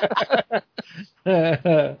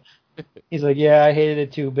 He's like, yeah, I hated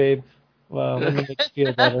it too, babe. Well, let me make you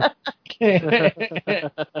feel better.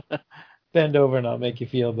 Bend over and I'll make you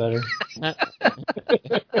feel better.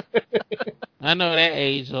 I know that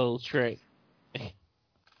age-old trick.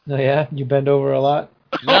 Oh, yeah? You bend over a lot?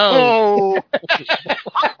 No,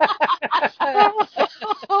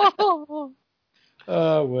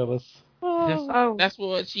 Oh, Willis. that's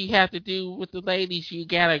what she had to do with the ladies. You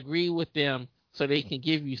gotta agree with them so they can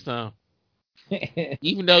give you some.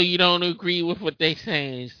 Even though you don't agree with what they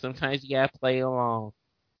saying, sometimes you gotta play along.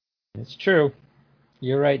 It's true.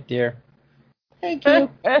 You're right, dear. Thank you.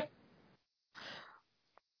 That's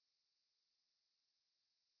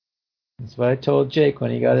what I told Jake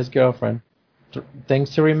when he got his girlfriend.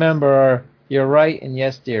 Things to remember are, you're right and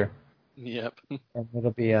yes, dear. Yep. And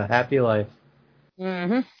it'll be a happy life.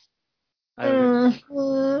 Mm-hmm.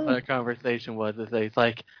 Our conversation was is it's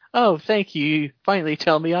like, oh, thank you. You finally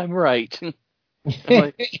tell me I'm right. I'm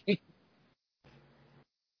like,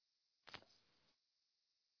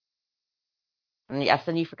 Yes,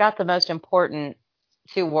 and you forgot the most important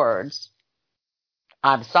two words.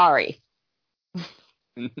 I'm sorry.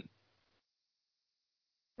 I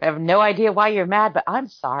have no idea why you're mad, but I'm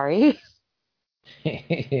sorry.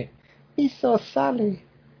 He's so sorry.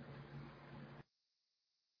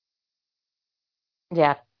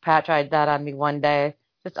 Yeah, Pat tried that on me one day.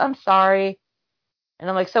 Just, I'm sorry. And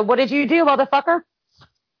I'm like, so what did you do, motherfucker?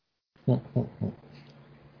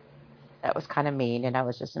 That was kind of mean, and I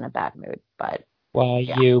was just in a bad mood. But Why,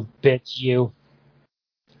 yeah. you bitch, you.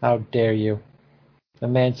 How dare you? The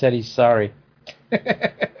man said he's sorry.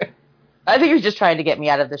 I think he was just trying to get me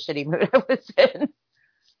out of the shitty mood I was in.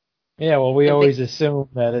 Yeah, well, we always assume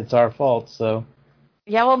that it's our fault, so.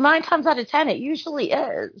 Yeah, well, 9 times out of 10, it usually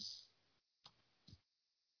is.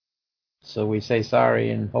 So we say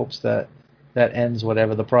sorry in hopes that that ends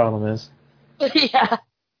whatever the problem is. Yeah.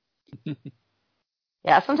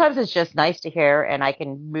 Yeah, sometimes it's just nice to hear, and I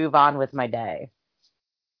can move on with my day.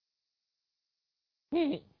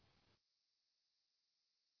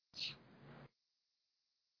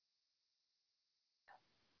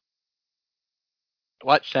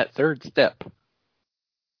 watch that third step.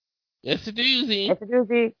 It's a doozy. It's a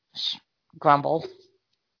doozy. Grumble.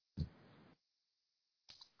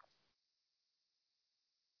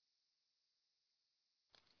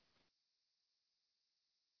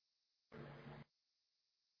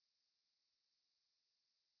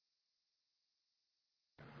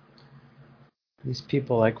 These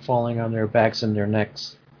people like falling on their backs and their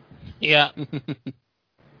necks. Yeah. It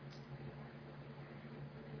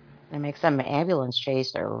makes them ambulance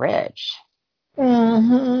chase. They're rich.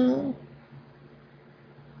 Mm-hmm.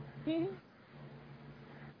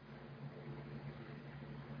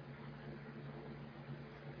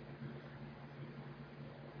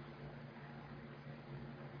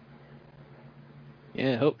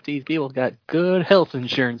 Yeah, I hope these people got good health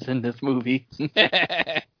insurance in this movie.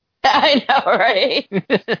 I know, right?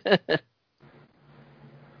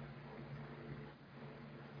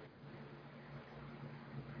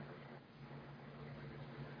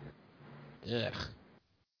 Ugh.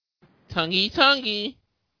 Tonguey.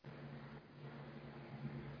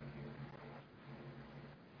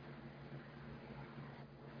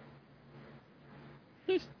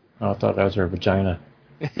 Oh, I thought that was her vagina.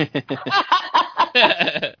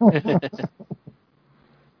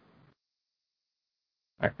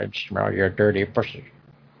 I can smell your dirty pussy.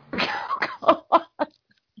 I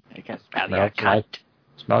can smell your cunt.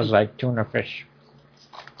 Smells like tuna fish.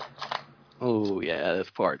 Oh, yeah, this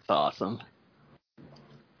part's awesome.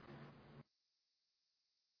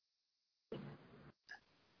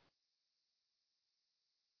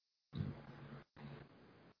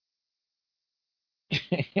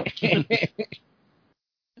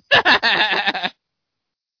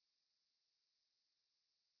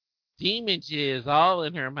 Demon jizz all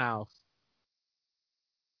in her mouth.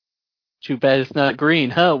 Too bad it's not green,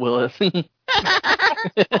 huh, Willis?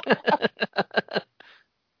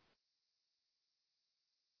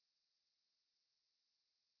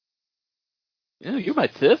 Oh, you're my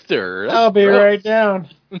sister. That's I'll be gross. right down.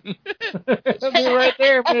 I'll be right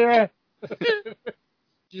there, Mira.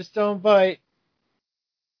 Just don't bite.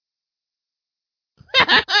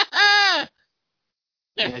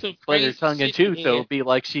 That's Yeah, some split her crazy tongue in shit two, to so hear. it'll be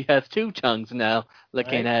like she has two tongues now,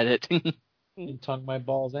 looking at it. You tongue my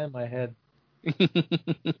balls and my head.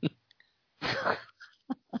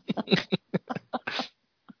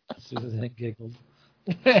 Susan giggled.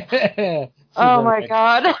 Oh my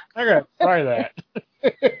god. I gotta try that.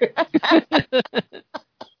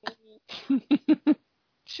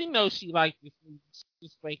 She knows she likes this movie. She's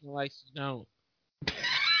just faking like she don't.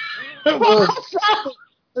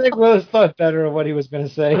 I think Willis thought better of what he was going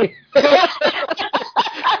to say.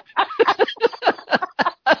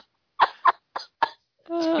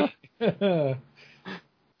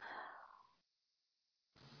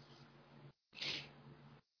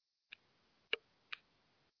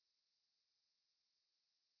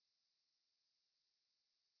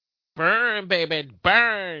 Burn, baby,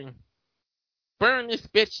 burn. Burn this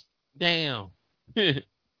bitch down.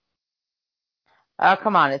 Oh,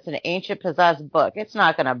 come on. It's an ancient possessed book. It's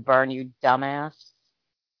not going to burn you, dumbass.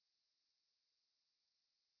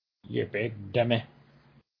 You big dummy.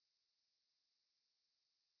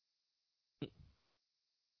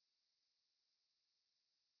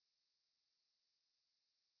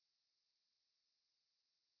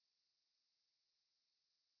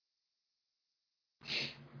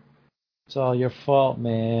 It's all your fault,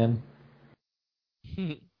 man.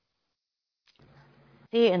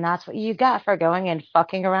 See, and that's what you got for going and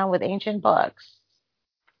fucking around with ancient books.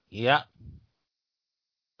 Yep.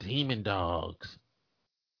 Demon dogs.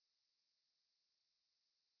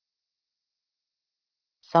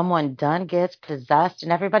 Someone done gets possessed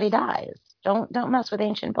and everybody dies. Don't mess with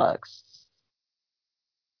ancient books.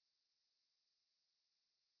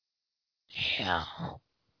 Yeah.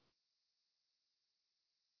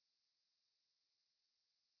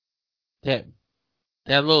 That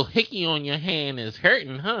little hickey on your hand is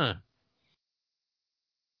hurting, huh?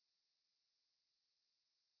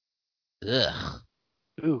 Ugh.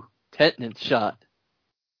 Ooh, tetanus shot.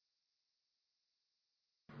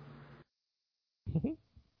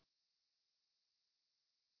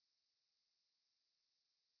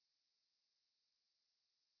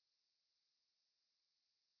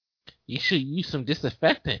 You should use some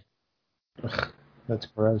disinfectant. Ugh, that's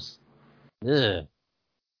gross. Ugh.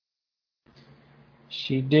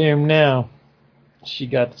 She doomed now. She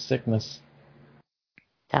got the sickness.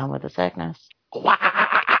 Down with the sickness.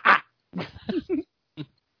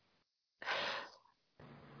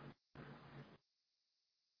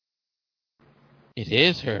 It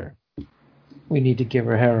is her. We need to give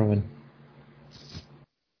her heroin.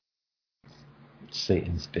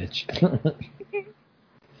 Satan's bitch.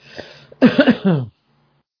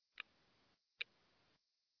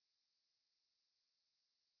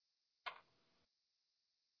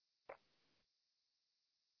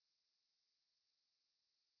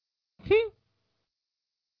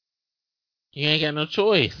 You ain't got no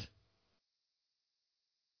choice.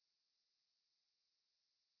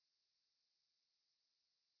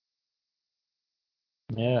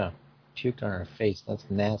 Yeah. Puked on her face. That's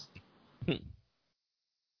nasty.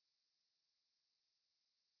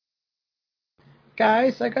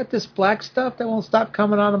 Guys, I got this black stuff that won't stop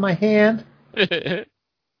coming out of my hand.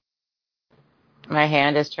 My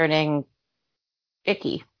hand is turning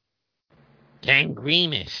icky.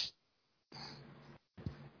 Gangreenish.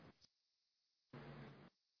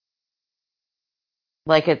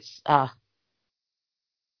 Like it's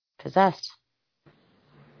possessed.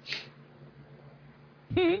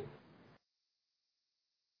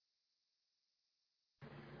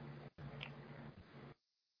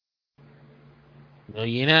 No,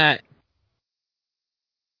 you're not.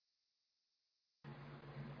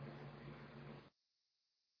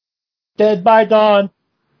 Dead by dawn.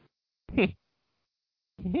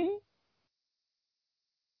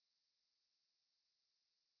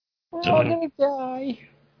 We're all gonna die.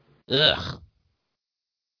 Ugh.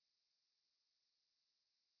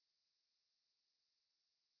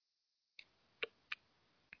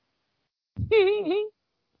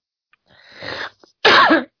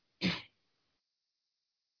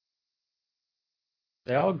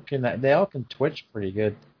 They all can twitch pretty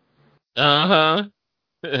good. Uh-huh.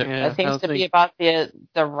 Yeah, That seems to be about the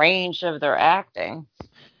range of their acting.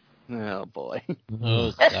 Oh boy.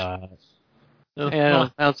 Oh, God. Yeah,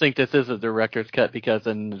 I don't think this is a director's cut because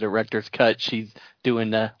in the director's cut she's doing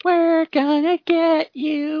the "We're gonna get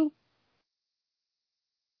you."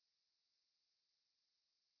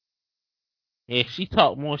 Yeah, she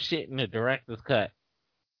talked more shit in the director's cut.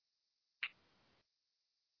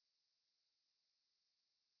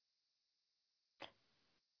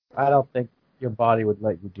 I don't think your body would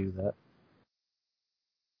let you do that.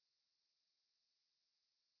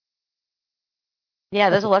 Yeah,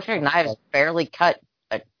 those electric knives barely cut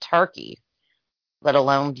a turkey, let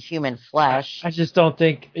alone human flesh. I just don't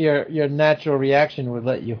think your natural reaction would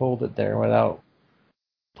let you hold it there without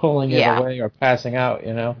pulling it away or passing out,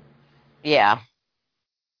 you know? Yeah.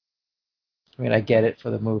 I mean, I get it for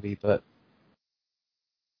the movie, but...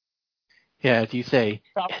 Yeah, as you say,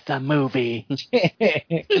 it's a movie.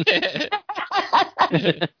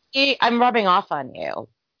 See, I'm rubbing off on you.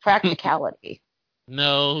 Practicality.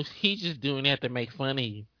 No, he's just doing that to make fun of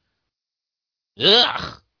you.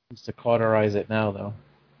 Ugh. Just to cauterize it now, though.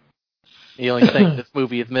 The only thing this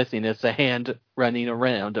movie is missing is the hand running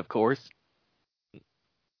around, of course.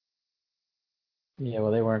 Yeah,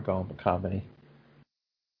 well, they weren't going for comedy.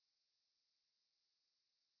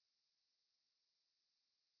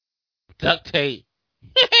 Duct tape.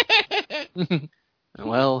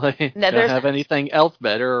 Well, they don't have anything else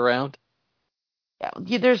better around.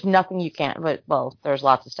 Yeah, there's nothing you can't, but, well, there's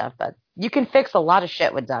lots of stuff, but you can fix a lot of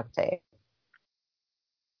shit with duct tape.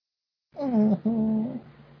 Mm-hmm.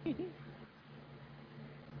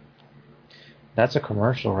 That's a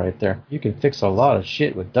commercial right there. You can fix a lot of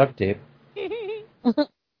shit with duct tape.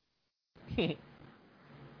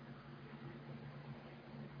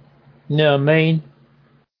 No, man.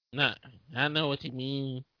 Nah, I know what you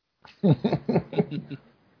mean.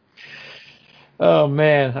 Oh,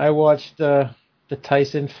 man. I watched the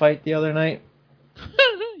Tyson fight the other night.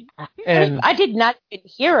 And I did not even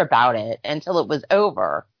hear about it until it was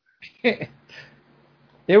over. It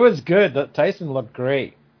was good. Tyson looked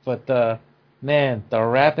great. But, man, the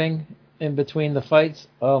rapping in between the fights,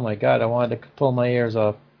 oh, my God. I wanted to pull my ears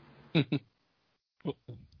off.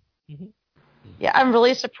 Yeah, I'm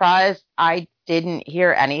really surprised I didn't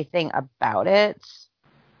hear anything about it.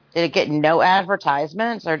 Did it get no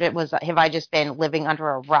advertisements, or have I just been living under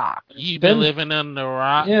a rock? You've been living under a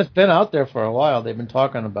rock? Yeah, it's been out there for a while. They've been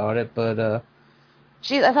talking about it, but...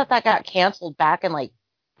 Geez, I thought that got canceled back in, like,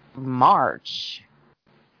 March.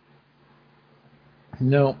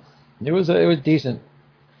 No. It was decent.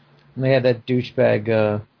 And they had that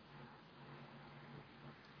douchebag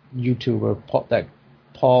YouTuber,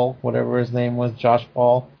 Paul, whatever his name was, Josh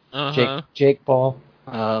Paul. Uh-huh. Jake Paul.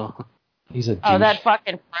 Oh. He's a douche. Oh, that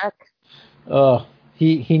fucking prick.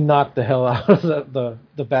 He knocked the hell out of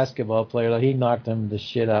the basketball player. Like, he knocked him the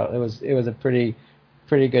shit out. It was a pretty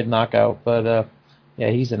good knockout, but yeah,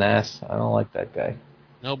 he's an ass. I don't like that guy.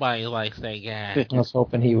 Nobody likes that guy. I was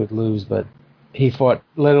hoping he would lose, but he fought,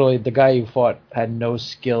 literally, the guy who fought had no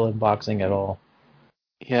skill in boxing at all.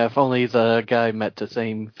 Yeah, if only the guy met the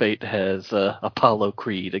same fate as Apollo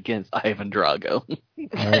Creed against Ivan Drago.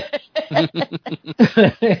 That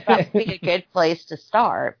would be a good place to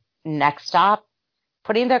start. Next stop,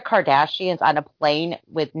 putting the Kardashians on a plane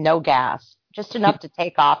with no gas, just enough to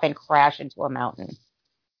take off and crash into a mountain.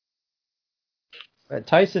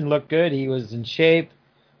 Tyson looked good. He was in shape.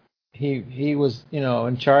 He was,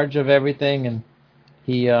 in charge of everything, and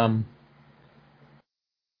he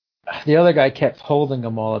the other guy kept holding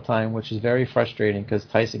him all the time, which is very frustrating because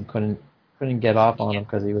Tyson couldn't get off on him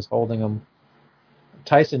because he was holding him.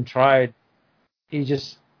 Tyson tried. He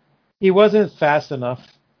wasn't fast enough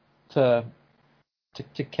to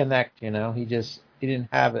connect. He didn't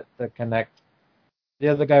have it to connect. The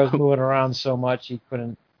other guy was moving around so much he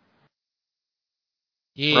couldn't.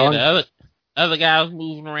 Yeah, the other guy was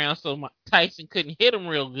moving around so much Tyson couldn't hit him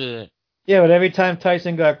real good. Yeah, but every time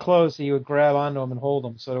Tyson got close, he would grab onto him and hold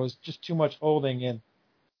him. So there was just too much holding, and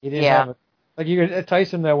he didn't have it. Like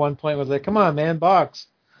Tyson at one point was like, "Come on, man, box."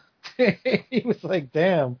 He was like,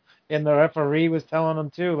 "Damn," and the referee was telling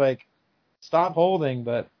him too, like, "Stop holding."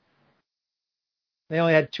 But they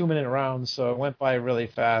only had 2-minute rounds, so it went by really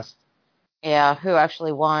fast. Yeah, who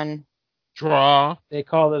actually won? Draw. They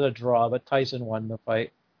called it a draw, but Tyson won the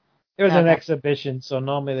fight. It was an exhibition, so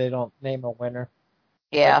normally they don't name a winner.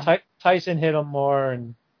 Yeah. Tyson hit him more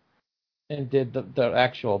and did the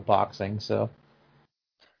actual boxing, so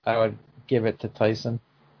I would give it to Tyson.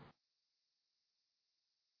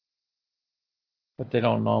 But they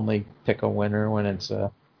don't normally pick a winner when it's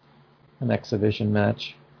an exhibition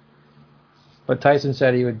match. But Tyson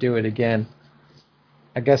said he would do it again.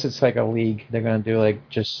 I guess it's like a league. They're going to do like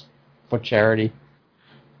just for charity.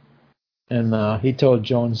 And he told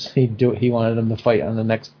Jones he wanted him to fight on the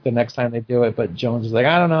next time they do it, but Jones was like,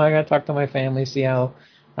 I don't know, I got to talk to my family, see how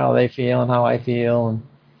they feel and how I feel, and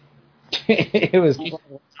it was.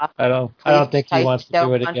 I don't think he wants to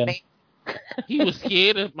do it again. He was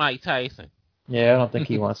scared of Mike Tyson. Yeah, I don't think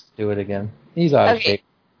he wants to do it again. He's out of shape.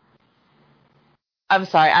 I'm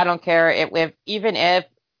sorry, I don't care even if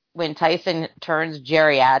when Tyson turns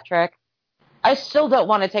geriatric, I still don't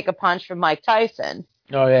want to take a punch from Mike Tyson.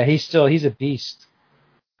 Oh yeah, he's a beast.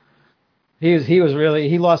 He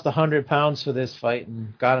lost 100 pounds for this fight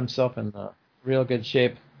and got himself in real good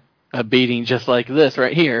shape. A beating just like this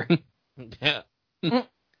right here. Yeah.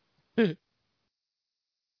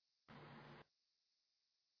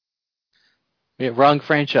 Yeah, wrong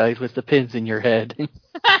franchise with the pins in your head.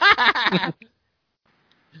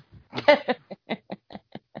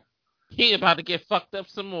 He about to get fucked up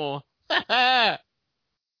some more.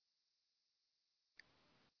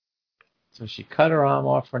 So she cut her arm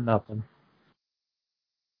off for nothing.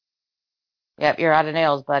 Yep, you're out of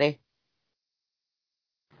nails, buddy.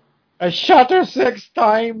 I shot her 6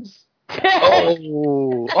 times.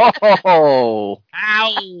 Oh!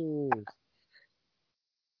 Ow!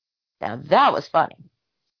 Now that was funny.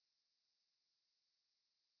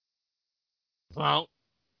 Well.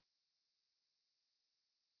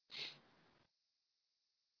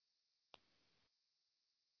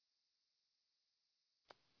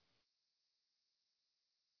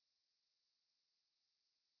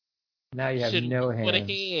 Now you have no hands. With a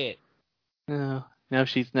head. No, now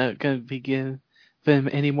she's not going to be giving them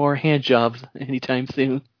any more hand jobs anytime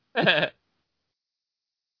soon.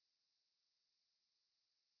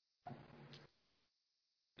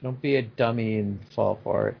 Don't be a dummy and fall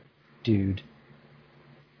for it, dude.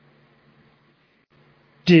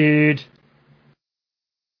 Dude.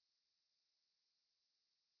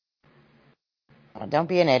 Oh, don't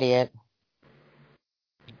be an idiot.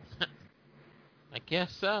 I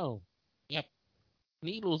guess so. Yep.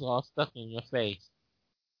 Needles all stuck in your face.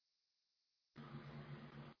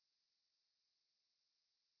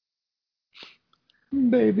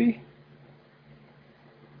 Baby.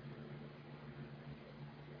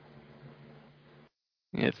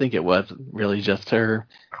 Yeah, I think it was really just her.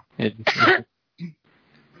 It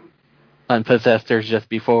unpossessed her just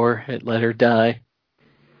before it let her die.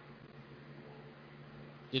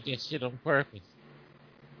 Did that shit on purpose.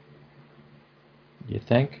 You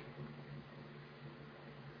think?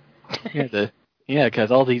 Yeah,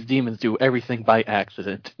 because all these demons do everything by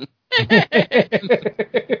accident.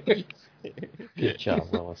 Good job,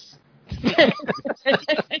 Willis.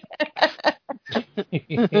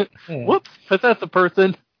 Whoops, possess a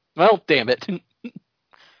person. Well, damn it.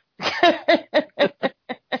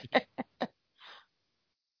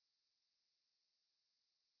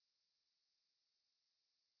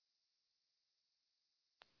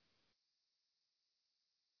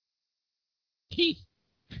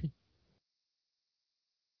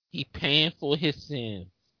 He paying for his sins.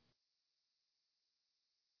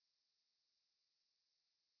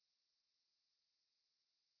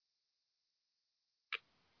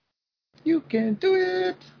 You can do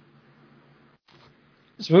it.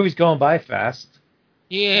 This movie's going by fast.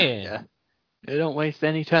 Yeah. They don't waste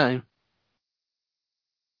any time.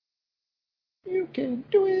 You can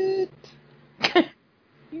do it.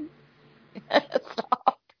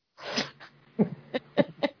 Stop.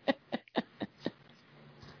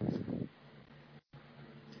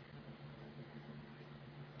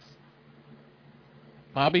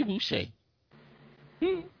 Bobby Boucher.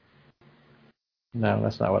 No,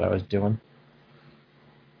 that's not what I was doing.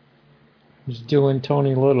 I was doing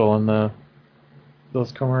Tony Little in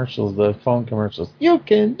those commercials, the phone commercials. You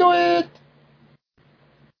can do it!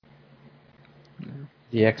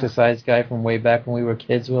 The exercise guy from way back when we were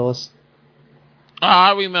kids, Willis. Oh,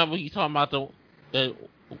 I remember you talking about the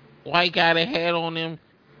white guy that had on them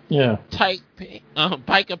tight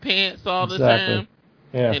biker pants all the time.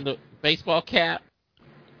 Yeah. And the baseball cap.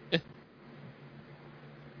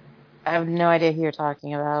 I have no idea who you're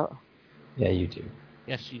talking about. Yeah, you do.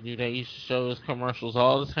 Yes, you do. They used to show those commercials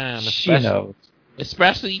all the time. She knows.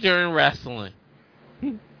 Especially during wrestling.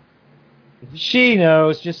 She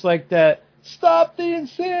knows, just like that. Stop the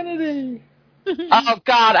insanity! Oh,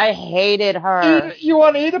 God, I hated her. You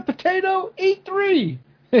want to eat a potato? Eat 3!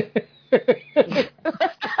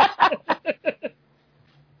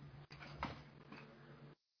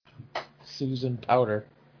 Susan Powder.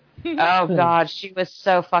 Oh, God, she was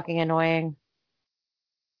so fucking annoying.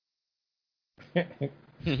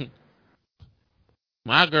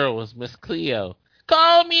 My girl was Miss Cleo.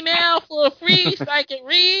 Call me now for a free psychic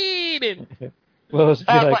reading. Well, it's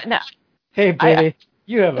like, no. Hey, baby,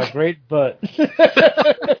 you have a great butt.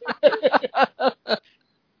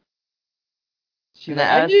 She's like,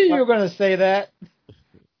 I knew you were going to say that.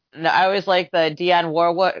 No, I was like the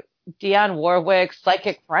Dionne Warwick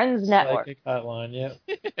Psychic Friends Network. Psychic hotline,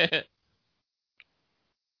 yeah.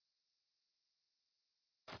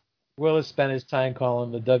 Willis spent his time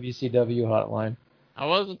calling the WCW hotline. I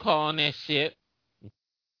wasn't calling that shit.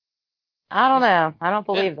 I don't know. I don't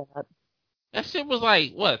believe that. That shit was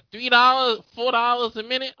like, what, $3, $4 a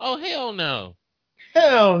minute? Oh, hell no.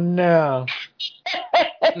 Hell no.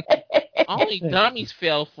 Only dummies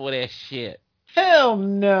fell for that shit. Hell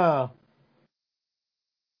no.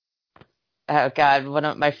 Oh, God. One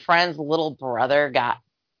of my friend's little brother got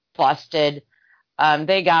busted.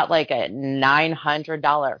 They got like a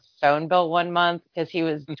 $900 phone bill one month because he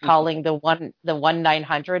was calling the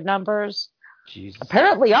 1-900 numbers. Jesus.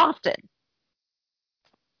 Apparently often.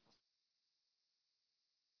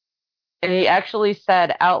 And he actually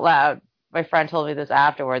said out loud, my friend told me this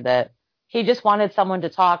afterward, that he just wanted someone to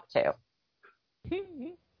talk to.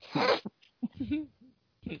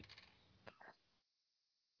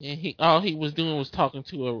 And all he was doing was talking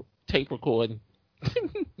to a tape recording.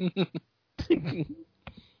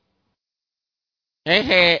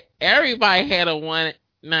 Everybody had a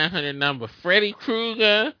 1-900 number. Freddy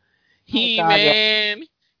Krueger, He-Man,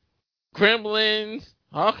 Gremlins,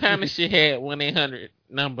 all kind of shit had 1-800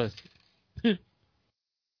 numbers.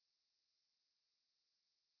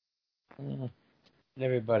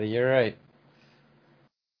 Everybody, you're right.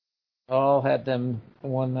 All had them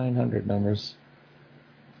 1-900 numbers.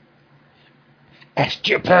 Ask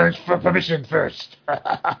your parents for permission first.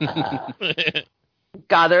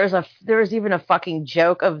 God, there was even a fucking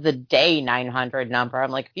joke of the day 900 number.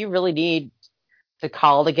 I'm like, if you really need to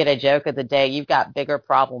call to get a joke of the day, you've got bigger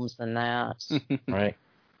problems than that. Right.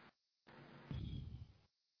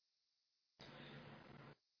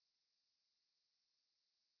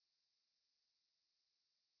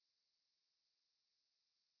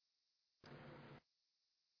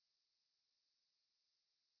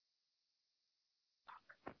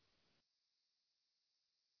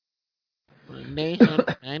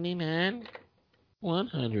 $99,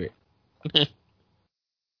 $100. I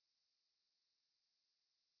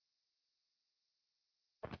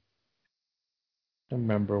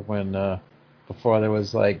remember when, before there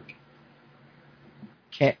was like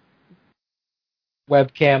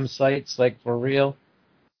webcam sites, like for real.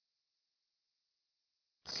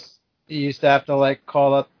 You used to have to like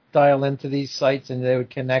dial into these sites and they would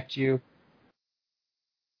connect you.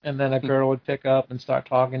 And then a girl would pick up and start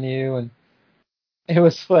talking to you, and it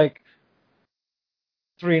was like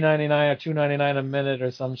 $3.99 or $2.99 a minute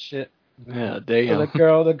or some shit. Yeah, damn.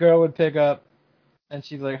 So the girl would pick up, and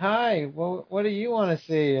she's like, "Hi, what do you want to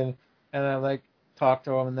see?" And I like talk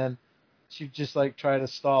to him, and then she'd just like try to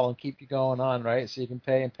stall and keep you going on, right? So you can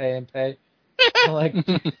pay and pay and pay. I'm like,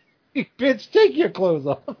 bitch, take your clothes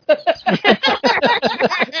off.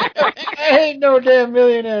 I ain't no damn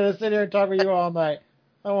millionaire to sit here and talk with you all night.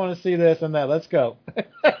 I want to see this and that. Let's go.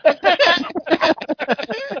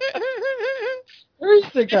 Where do you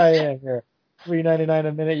think I am here? $3.99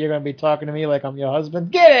 a minute. You're going to be talking to me like I'm your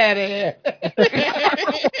husband. Get out of here!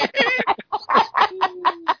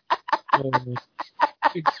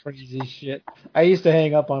 Big crazy shit. I used to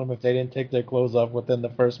hang up on them if they didn't take their clothes off within the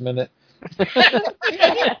first minute.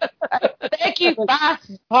 Thank you. Bye.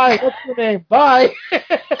 Hi, what's your name? Bye.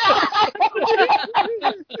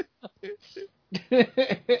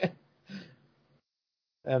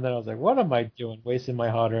 And then I was like, what am I doing? Wasting my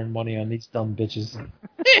hard-earned money on these dumb bitches.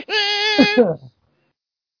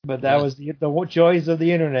 But that was the joys of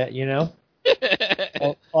the internet, you know?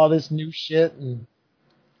 all this new shit. And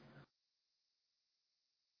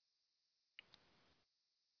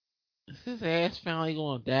Is his ass finally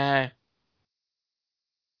gonna die?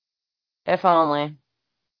 If only.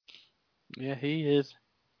 Yeah, he is.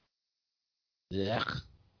 Yuck.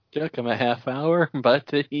 Took him a half hour,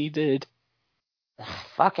 but he did.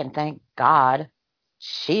 Fucking thank God.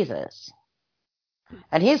 Jesus.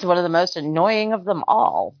 And he's one of the most annoying of them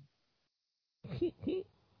all.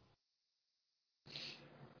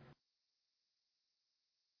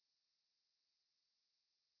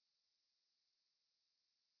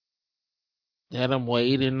 Let him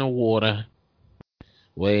wade in the water.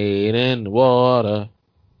 Wade in the water.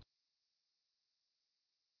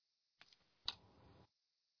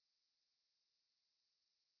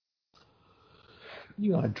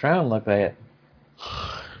 you gonna drown like that.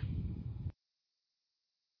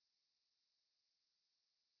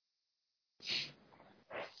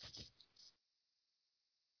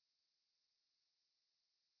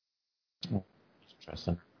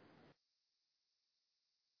 Interesting.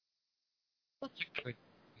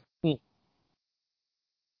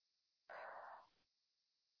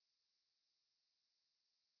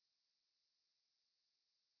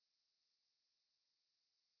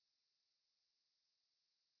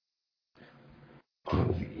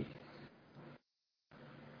 Groovy.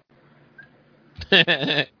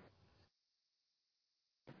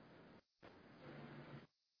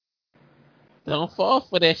 Don't fall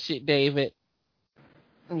for that shit, David.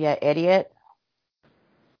 Yeah, idiot.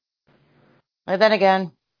 But then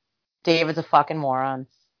again, David's a fucking moron.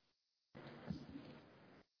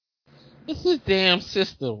 It's his damn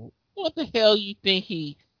sister. What the hell you think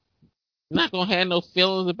he not gonna have no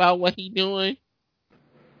feelings about what he doing?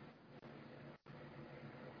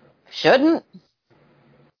 Shouldn't.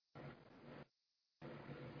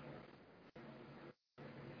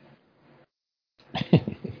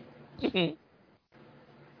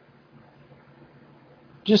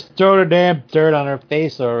 Just throw the damn dirt on her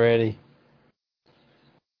face already.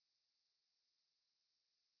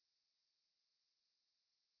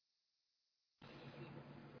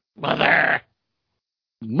 Mother.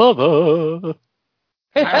 Mother!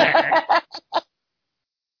 Mother.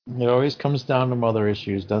 It always comes down to mother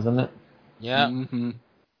issues, doesn't it? Yep. Mm-hmm.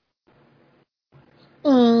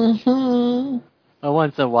 Mm-hmm.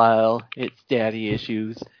 Once in a while, it's daddy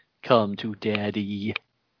issues. Come to daddy.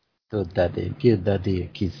 Good daddy. Give daddy a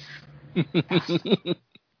kiss. Have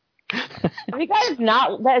you guys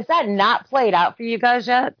not, has that not played out for you guys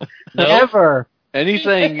yet? Nope. Never.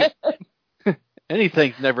 Anything's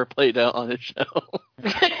never played out on the show.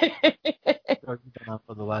 We've been on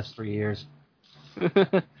for the last 3 years.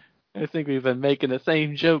 I think we've been making the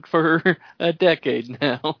same joke for a decade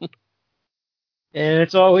now. And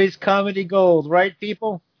it's always comedy gold, right,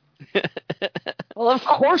 people? Well, of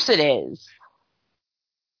course it is.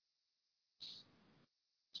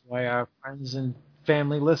 That's why our friends and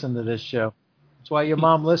family listen to this show. That's why your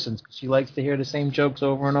mom listens, because she likes to hear the same jokes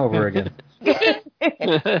over and over again.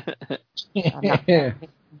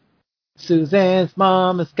 Suzanne's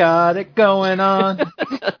mom has got it going on.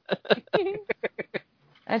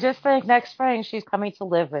 I just think next spring she's coming to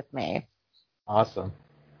live with me. Awesome.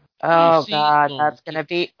 Oh, She's God, gonna that's going to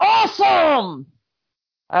be awesome!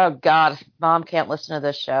 Oh, God, Mom can't listen to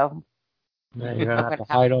this show. Now you're going to have to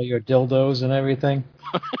hide all your dildos and everything.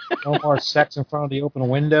 No more sex in front of the open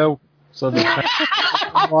window so the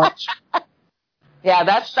can watch. Yeah,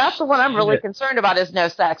 that's the one I'm really concerned about is no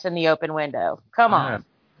sex in the open window. Come on. Yeah.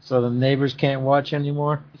 So the neighbors can't watch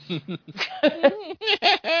anymore?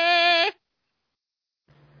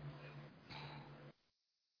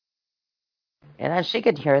 And then she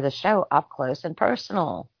could hear the show up close and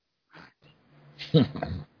personal.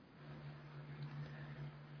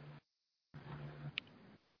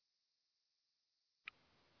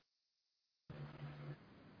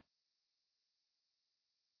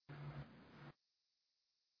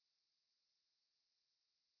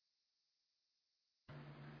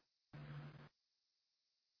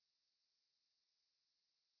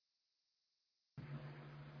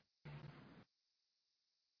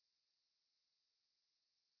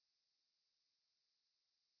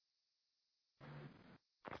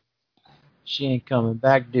 She ain't coming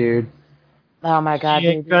back, dude. Oh, my God. She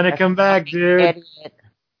ain't dude, gonna you're a come back, fucking dude. Idiot.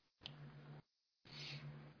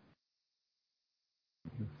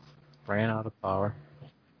 ran out of power.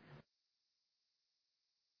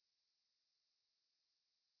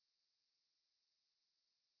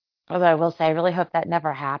 Although I will say, I really hope that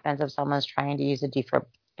never happens if someone's trying to use a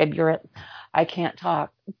defibrillator. I can't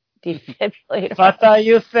talk. Defibrillator. What are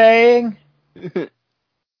you saying?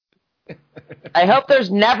 I hope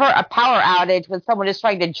there's never a power outage when someone is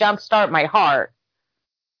trying to jumpstart my heart.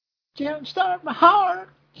 Jumpstart my heart.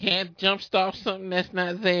 Can't jumpstart something that's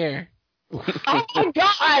not there. Oh my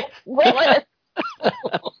God, Willis!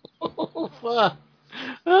 Fuck.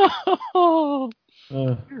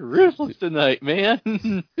 You're ruthless tonight, man.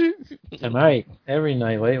 Tonight, every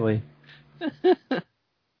night lately.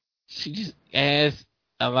 She just adds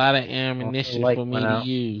a lot of ammunition light for me went to out.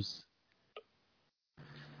 use.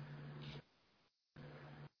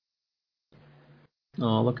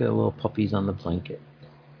 Oh, look at the little puppies on the blanket.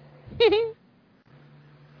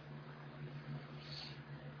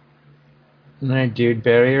 Alright, dude,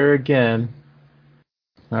 bury her again.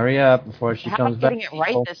 Hurry up before she How comes am I back. getting it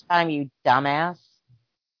right this time, you dumbass?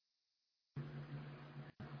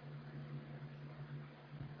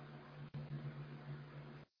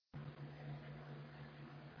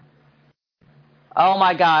 Oh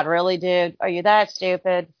my God, really, dude? Are you that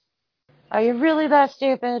stupid? Are you really that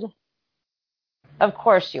stupid? Of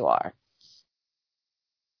course you are.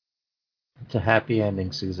 It's a happy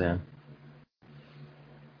ending, Suzanne.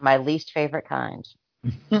 My least favorite kind.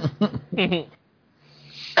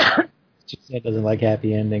 She said doesn't like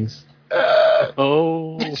happy endings.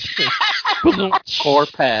 Oh, poor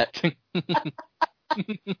Pat.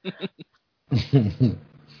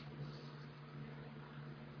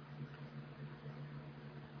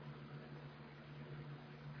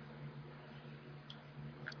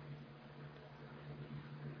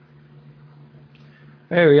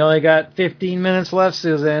 Hey, we only got 15 minutes left,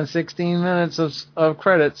 Suzanne. 16 minutes of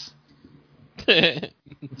credits.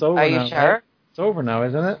 It's over Are now. you sure? Right? It's over now,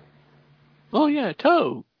 isn't it? Oh yeah,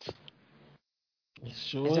 Toad.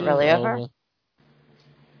 Sure Is it really over?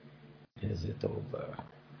 Is it over?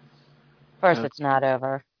 Of course it's not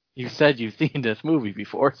over. You said you've seen this movie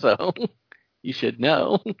before, so you should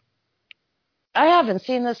know. I haven't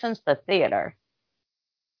seen this since the theater.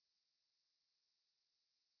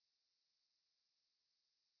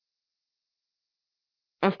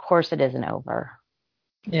 Of course it isn't over.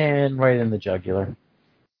 And right in the jugular.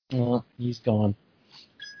 Well, he's gone.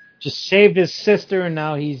 Just saved his sister, and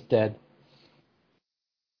now he's dead.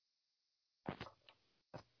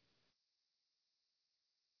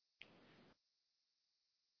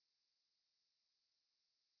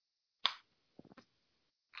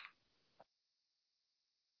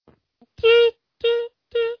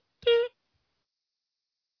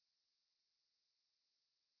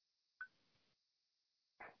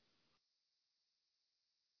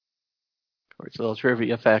 Of course, a little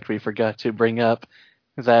trivia fact we forgot to bring up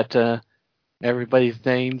is that everybody's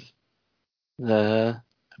names,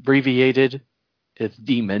 abbreviated, it's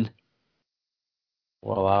Demon.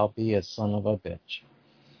 Well, I'll be a son of a bitch.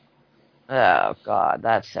 Oh God,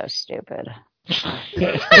 that's so stupid.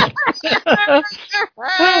 There's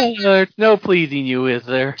no pleasing you, is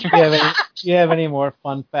there? Do you have any more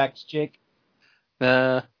fun facts, Jake?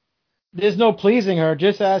 Uh, There's no pleasing her.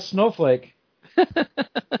 Just ask Snowflake.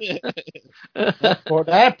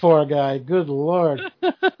 That poor guy. Good Lord.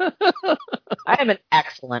 I am an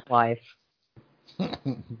excellent wife.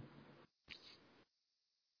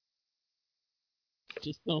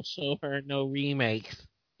 Just don't show her no remakes.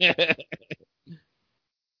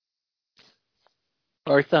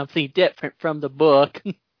 or something different from the book.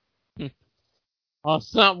 Or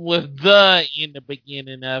something with the in the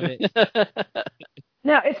beginning of it.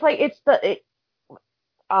 No, it's like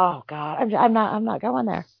oh God, I'm not going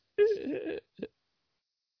there.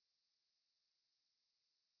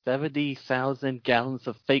 70,000 gallons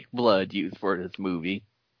of fake blood used for this movie.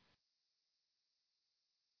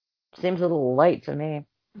 Seems a little light to me.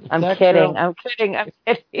 I'm That kidding. girl- I'm kidding. I'm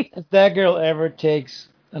kidding. If that girl ever takes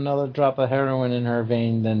another drop of heroin in her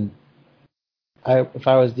vein, then if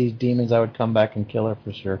I was these demons, I would come back and kill her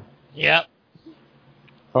for sure. Yep.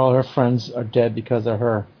 All her friends are dead because of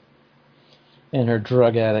her and her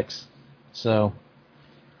drug addicts. So,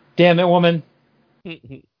 damn it, woman.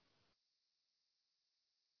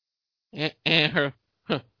 And her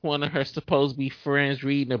one of her supposed to be friends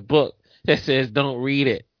reading a book that says don't read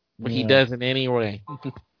it, but he doesn't anyway.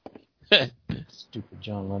 Stupid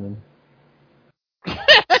John Lennon.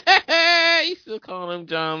 You still call him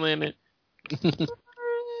John Lennon.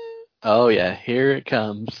 Oh yeah, here it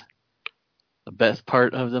comes. The best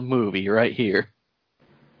part of the movie right here.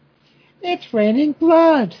 It's raining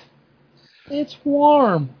blood. It's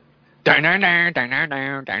warm. Yeah,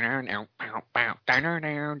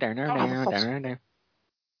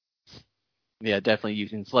 definitely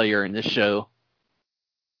using Slayer in this show.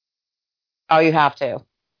 Oh, you have to.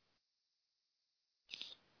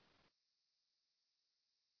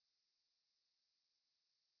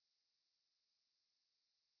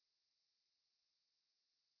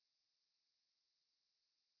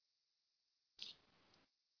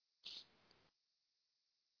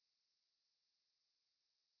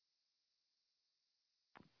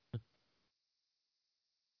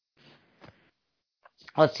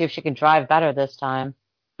 Let's see if she can drive better this time.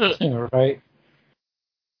 Right.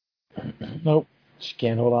 Nope. She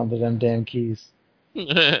can't hold on to them damn keys.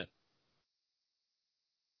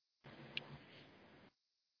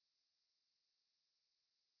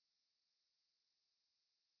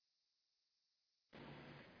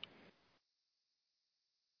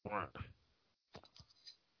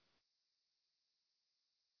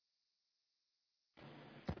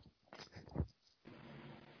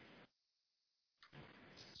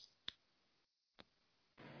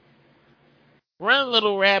 Run,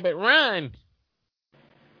 little rabbit, run!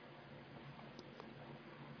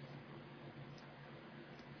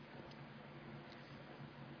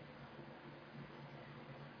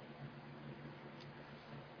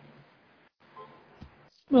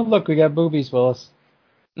 Well, look, we got boobies, Willis.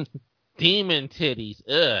 Demon titties,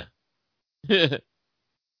 ugh.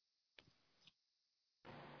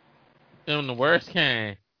 Them the worst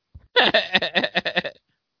kind.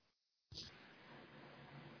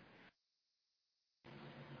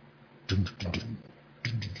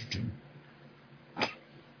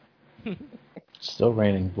 Still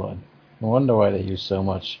raining blood. No wonder why they use so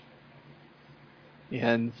much.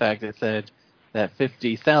 Yeah, in fact, it said that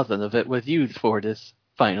 50,000 of it was used for this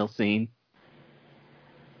final scene.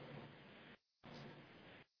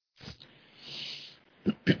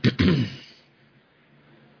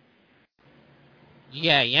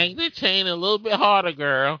 Yeah, yank the chain a little bit harder,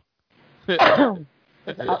 girl.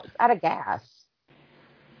 It's out of gas.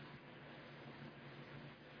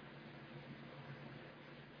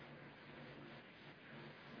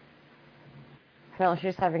 Apparently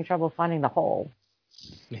she's having trouble finding the hole.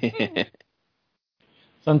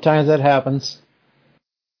 Sometimes that happens.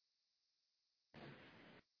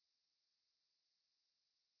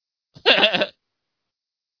 At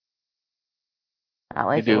least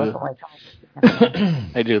I it do. wasn't like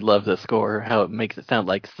I do love the score, how it makes it sound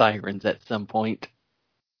like sirens at some point.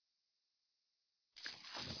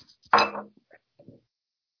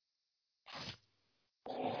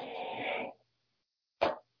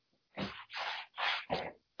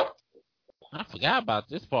 I forgot about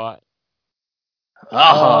this part.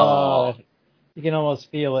 Oh! You can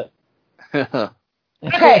almost feel it. Okay,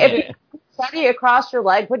 if you set it across your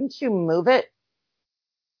leg, wouldn't you move it?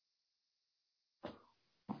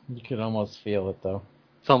 You can almost feel it, though.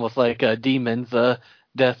 It's almost like Demon's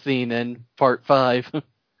death scene in part 5.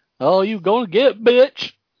 Oh, you gonna get,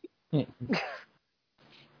 bitch!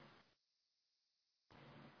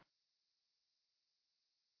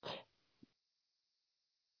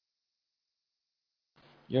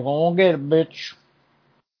 You're gonna get it, bitch.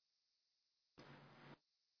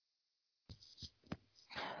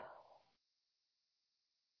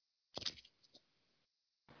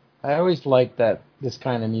 I always like this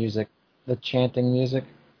kind of music, the chanting music.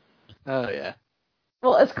 Oh, yeah.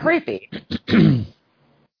 Well, it's creepy.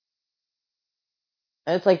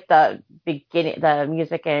 It's like the beginning, the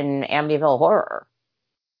music in Amityville Horror.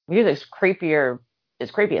 Music's creepier.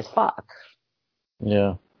 It's creepy as fuck.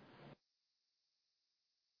 Yeah.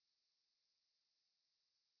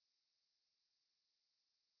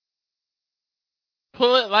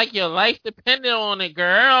 Pull it like your life depended on it,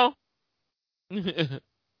 girl.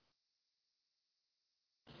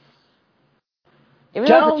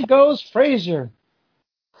 Down goes Fraser.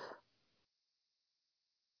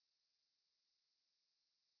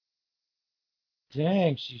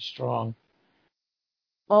 Dang, she's strong.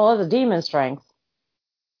 Well, it's a demon strength.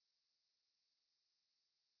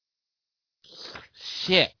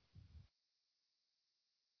 Shit.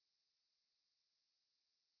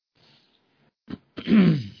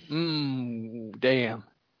 Damn.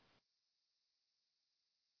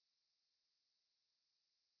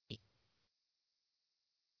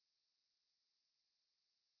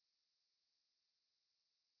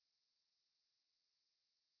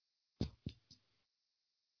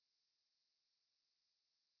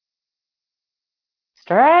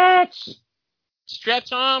 Stretch.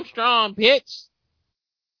 Stretch Armstrong, bitch.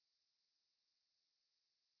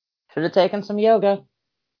 Should have taken some yoga.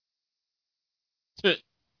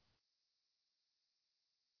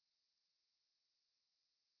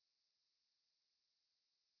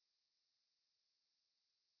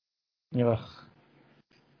 Ugh.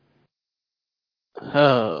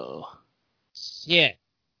 Oh. Shit.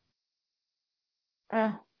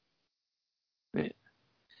 Uh,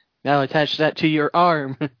 Now attach that to your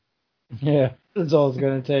arm. Yeah, that's all it's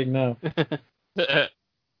gonna take now.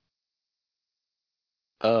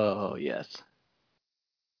 Oh, yes.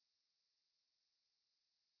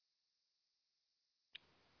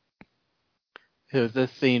 It was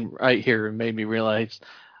this scene right here that made me realize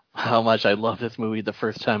how much I loved this movie the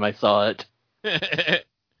first time I saw it.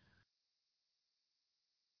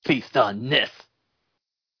 Feast on this.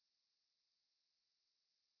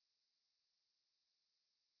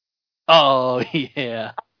 Oh,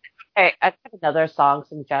 yeah. okay, I've got another song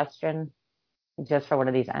suggestion just for one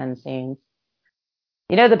of these end scenes.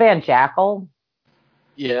 You know the band Jackal?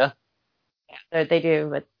 Yeah. They do,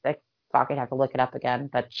 but I fucking have to look it up again.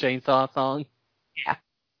 But Chainsaw song. Yeah.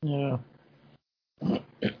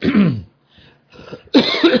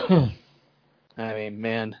 I mean,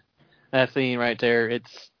 man, that scene right there,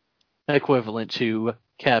 it's equivalent to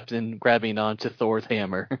Captain grabbing onto Thor's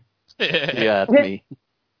hammer. If you ask me.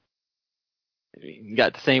 I mean, you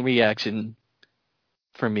got the same reaction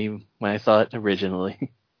from me when I saw it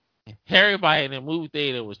originally. Everybody in the movie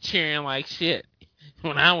theater was cheering like shit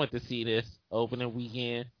when I went to see this opening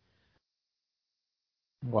weekend.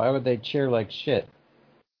 Why would they cheer like shit?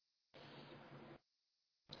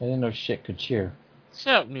 I didn't know shit could cheer.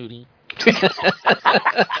 Shut up, Nudie.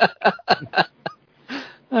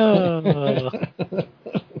 Oh.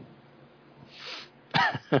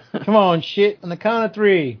 Come on, shit! On the count of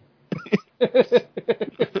 3. Yay,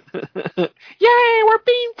 we're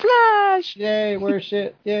being flashed! Yay, we're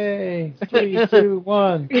shit! Yay! 3, 2,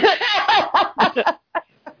 1.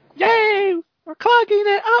 Yay, we're clogging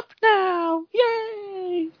it up now!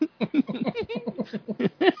 Yay!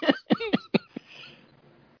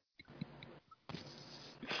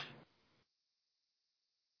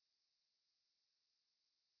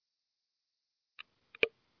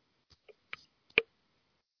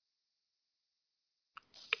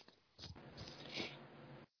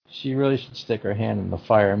 She really should stick her hand in the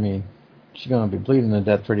fire. I mean, she's gonna be bleeding to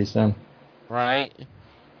death pretty soon. Right?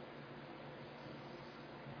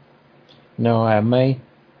 No, I may.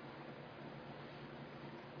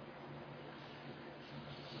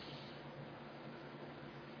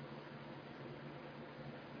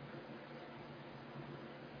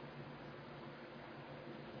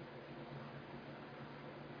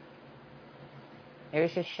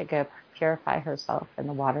 maybe she should go purify herself in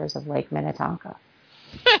the waters of Lake Minnetonka.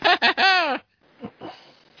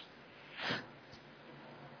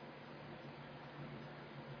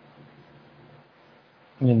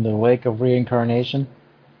 In the wake of reincarnation.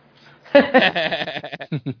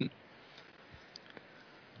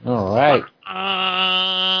 All right.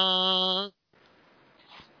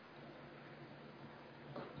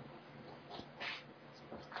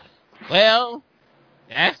 Well,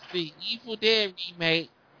 that's the Evil Dead remake.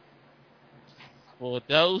 For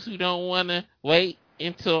those who don't want to wait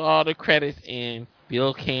until all the credits end,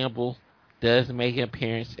 Bill Campbell does make an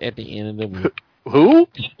appearance at the end of the movie. Who?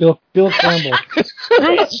 Bill Campbell.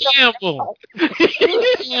 Bruce Campbell.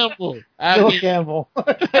 Bruce Campbell. Bill Campbell.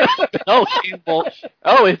 Bill Campbell.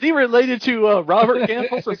 Oh, is he related to Robert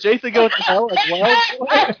Campbell from Jason Goes to Hell as well?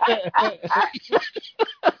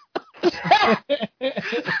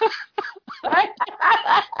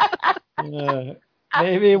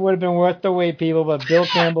 Maybe it would have been worth the wait, people, but Bill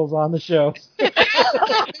Campbell's on the show.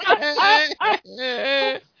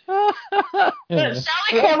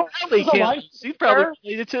 She's probably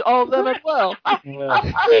related to all of them as well.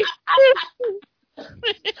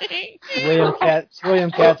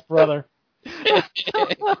 William Katz's brother.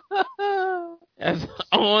 That's an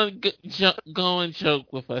ongoing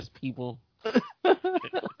joke with us people.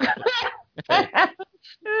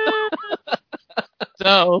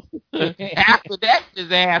 So, after that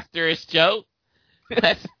disastrous joke,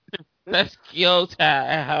 let's go to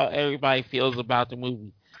how everybody feels about the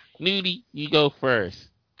movie. Nudie, you go first.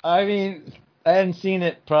 I mean, I hadn't seen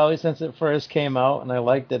it probably since it first came out, and I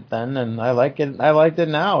liked it then, and I liked it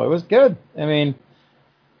now. It was good. I mean,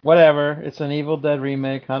 whatever. It's an Evil Dead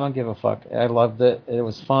remake. I don't give a fuck. I loved it. It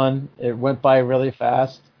was fun. It went by really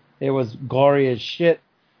fast. It was gory as shit,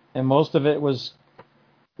 and most of it was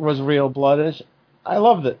real bloodish. I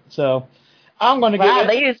loved it. So I'm going to give it... Wow,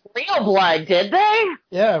 they used real blood, did they?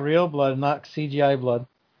 Yeah, real blood, not CGI blood.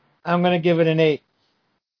 I'm going to give it an 8.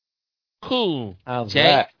 Cool. How's Jay?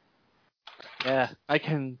 that? Yeah, I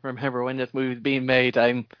can remember when this movie was being made.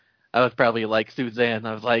 I was probably like Suzanne.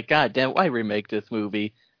 I was like, God damn, why remake this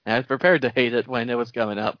movie? And I was prepared to hate it when it was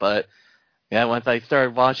coming out, but Yeah, once I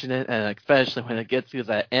started watching it, and especially when it gets to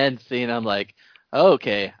that end scene, I'm like,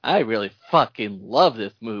 okay, I really fucking love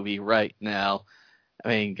this movie right now. I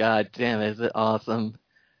mean, god damn, is it awesome.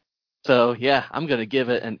 So, yeah, I'm going to give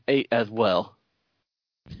it an 8 as well.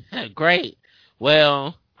 Great.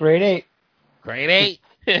 Well, Grade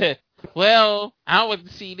 8. Well, I went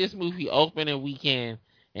to see this movie opening weekend,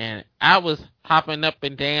 and I was hopping up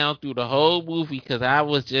and down through the whole movie because I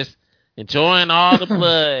was just enjoying all the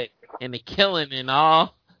blood and the killing and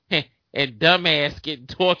all, and dumbass getting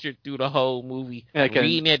tortured through the whole movie,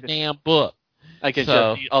 reading that damn book. I can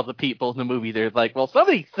just see all the people in the movie. They're like, well,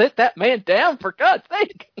 somebody sit that man down, for God's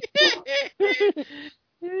sake.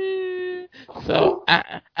 So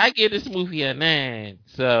I give this movie a 9.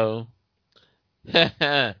 So,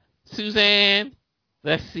 Suzanne,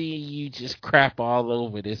 let's see you just crap all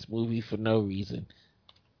over this movie for no reason.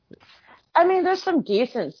 I mean, there's some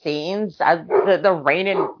decent scenes. When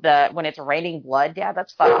it's raining blood, yeah,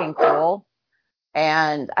 that's fucking cool.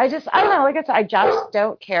 And I don't know, like I said, I just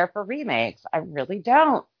don't care for remakes. I really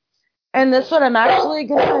don't. And this one, I'm actually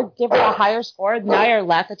going to give it a higher score than Nair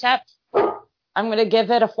Lathatep. I'm going to give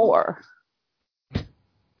it a 4.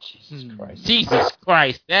 Jesus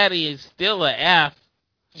Christ, that is still an F.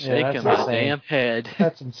 Shaking my damn head.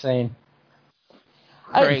 That's insane.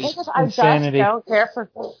 I just don't care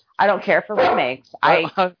for remakes.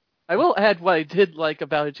 I will add what I did like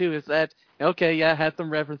about it too is that okay, yeah, it has some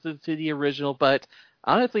references to the original, but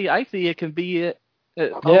honestly, I see it can be a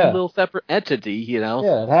little separate entity, you know.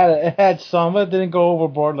 Yeah, it had some. It didn't go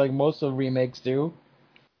overboard like most of the remakes do.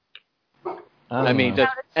 I mean, the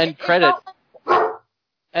end credit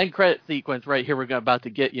sequence right here we're about to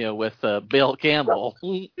get with Bill Campbell.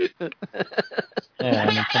 Yeah, I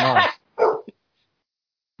mean, come on.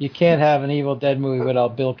 You can't have an Evil Dead movie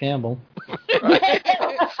without Bill Campbell.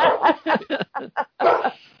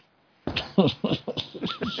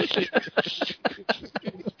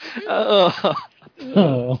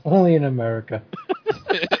 Only in America.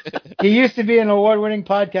 He used to be an award-winning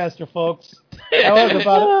podcaster, folks.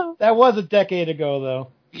 That was a decade ago, though.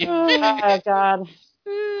 Oh, God.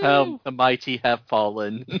 How the mighty have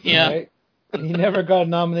fallen. Yeah. Right? He never got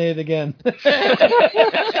nominated again.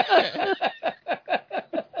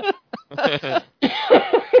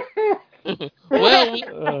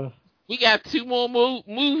 Well, we got 2 more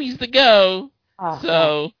movies to go.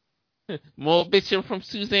 So, more bitching from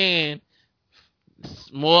Suzanne.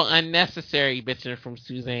 More unnecessary bitching from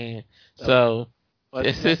Suzanne. So,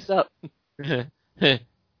 this is up.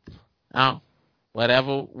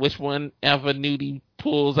 which one ever Nudie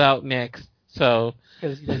pulls out next. So,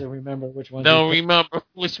 because he doesn't remember which one. Don't remember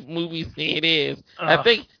which movie it is. I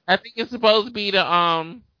think it's supposed to be the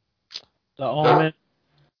Omen.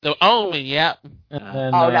 The Omen, yep.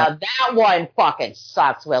 Then, now that one fucking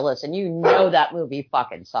sucks, Willis, and you know that movie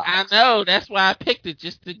fucking sucks. I know, that's why I picked it,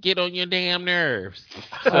 just to get on your damn nerves.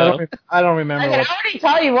 So, I don't remember. I can already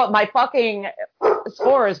tell you what my fucking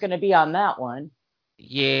score is going to be on that one.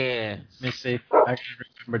 Yeah. Let me see. I can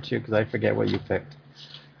remember too, because I forget what you picked.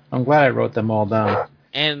 I'm glad I wrote them all down.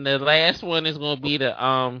 And the last one is going to be the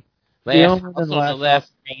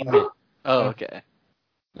last payment. Oh, okay.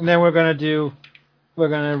 And then we're gonna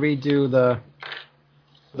redo the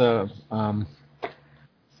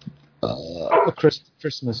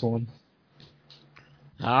Christmas one.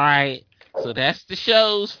 All right. So that's the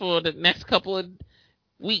shows for the next couple of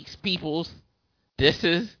weeks, peoples. This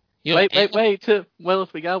is wait.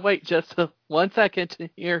 Willis, we gotta wait just 1 second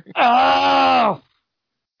here. Oh,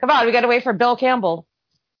 come on, we gotta wait for Bill Campbell.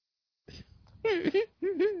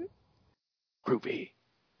 Groovy.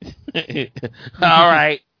 All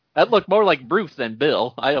right. That looked more like Bruce than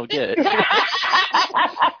Bill. I don't get it.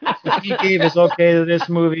 If he gave us okay to this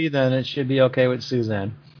movie, then it should be okay with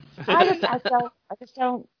Suzanne. I just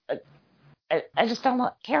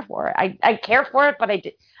don't care for it. I care for it, but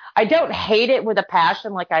I don't hate it with a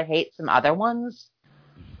passion like I hate some other ones.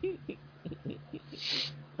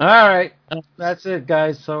 All right, that's it,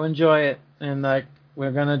 guys. So enjoy it, and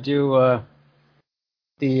we're gonna do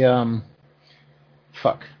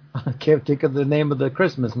I can't think of the name of the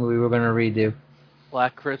Christmas movie we're gonna redo.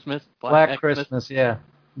 Black Christmas. Black Christmas, yeah.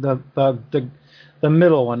 The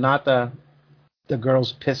middle one, not the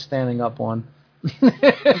girl's piss standing up one. All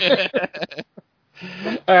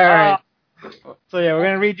right. So yeah, we're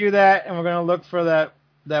gonna redo that, and we're gonna look for that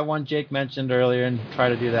one Jake mentioned earlier, and try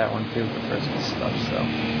to do that one too for Christmas stuff. So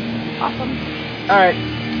Awesome. all right,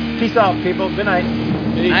 peace out, people. Good night.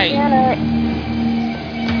 Good night.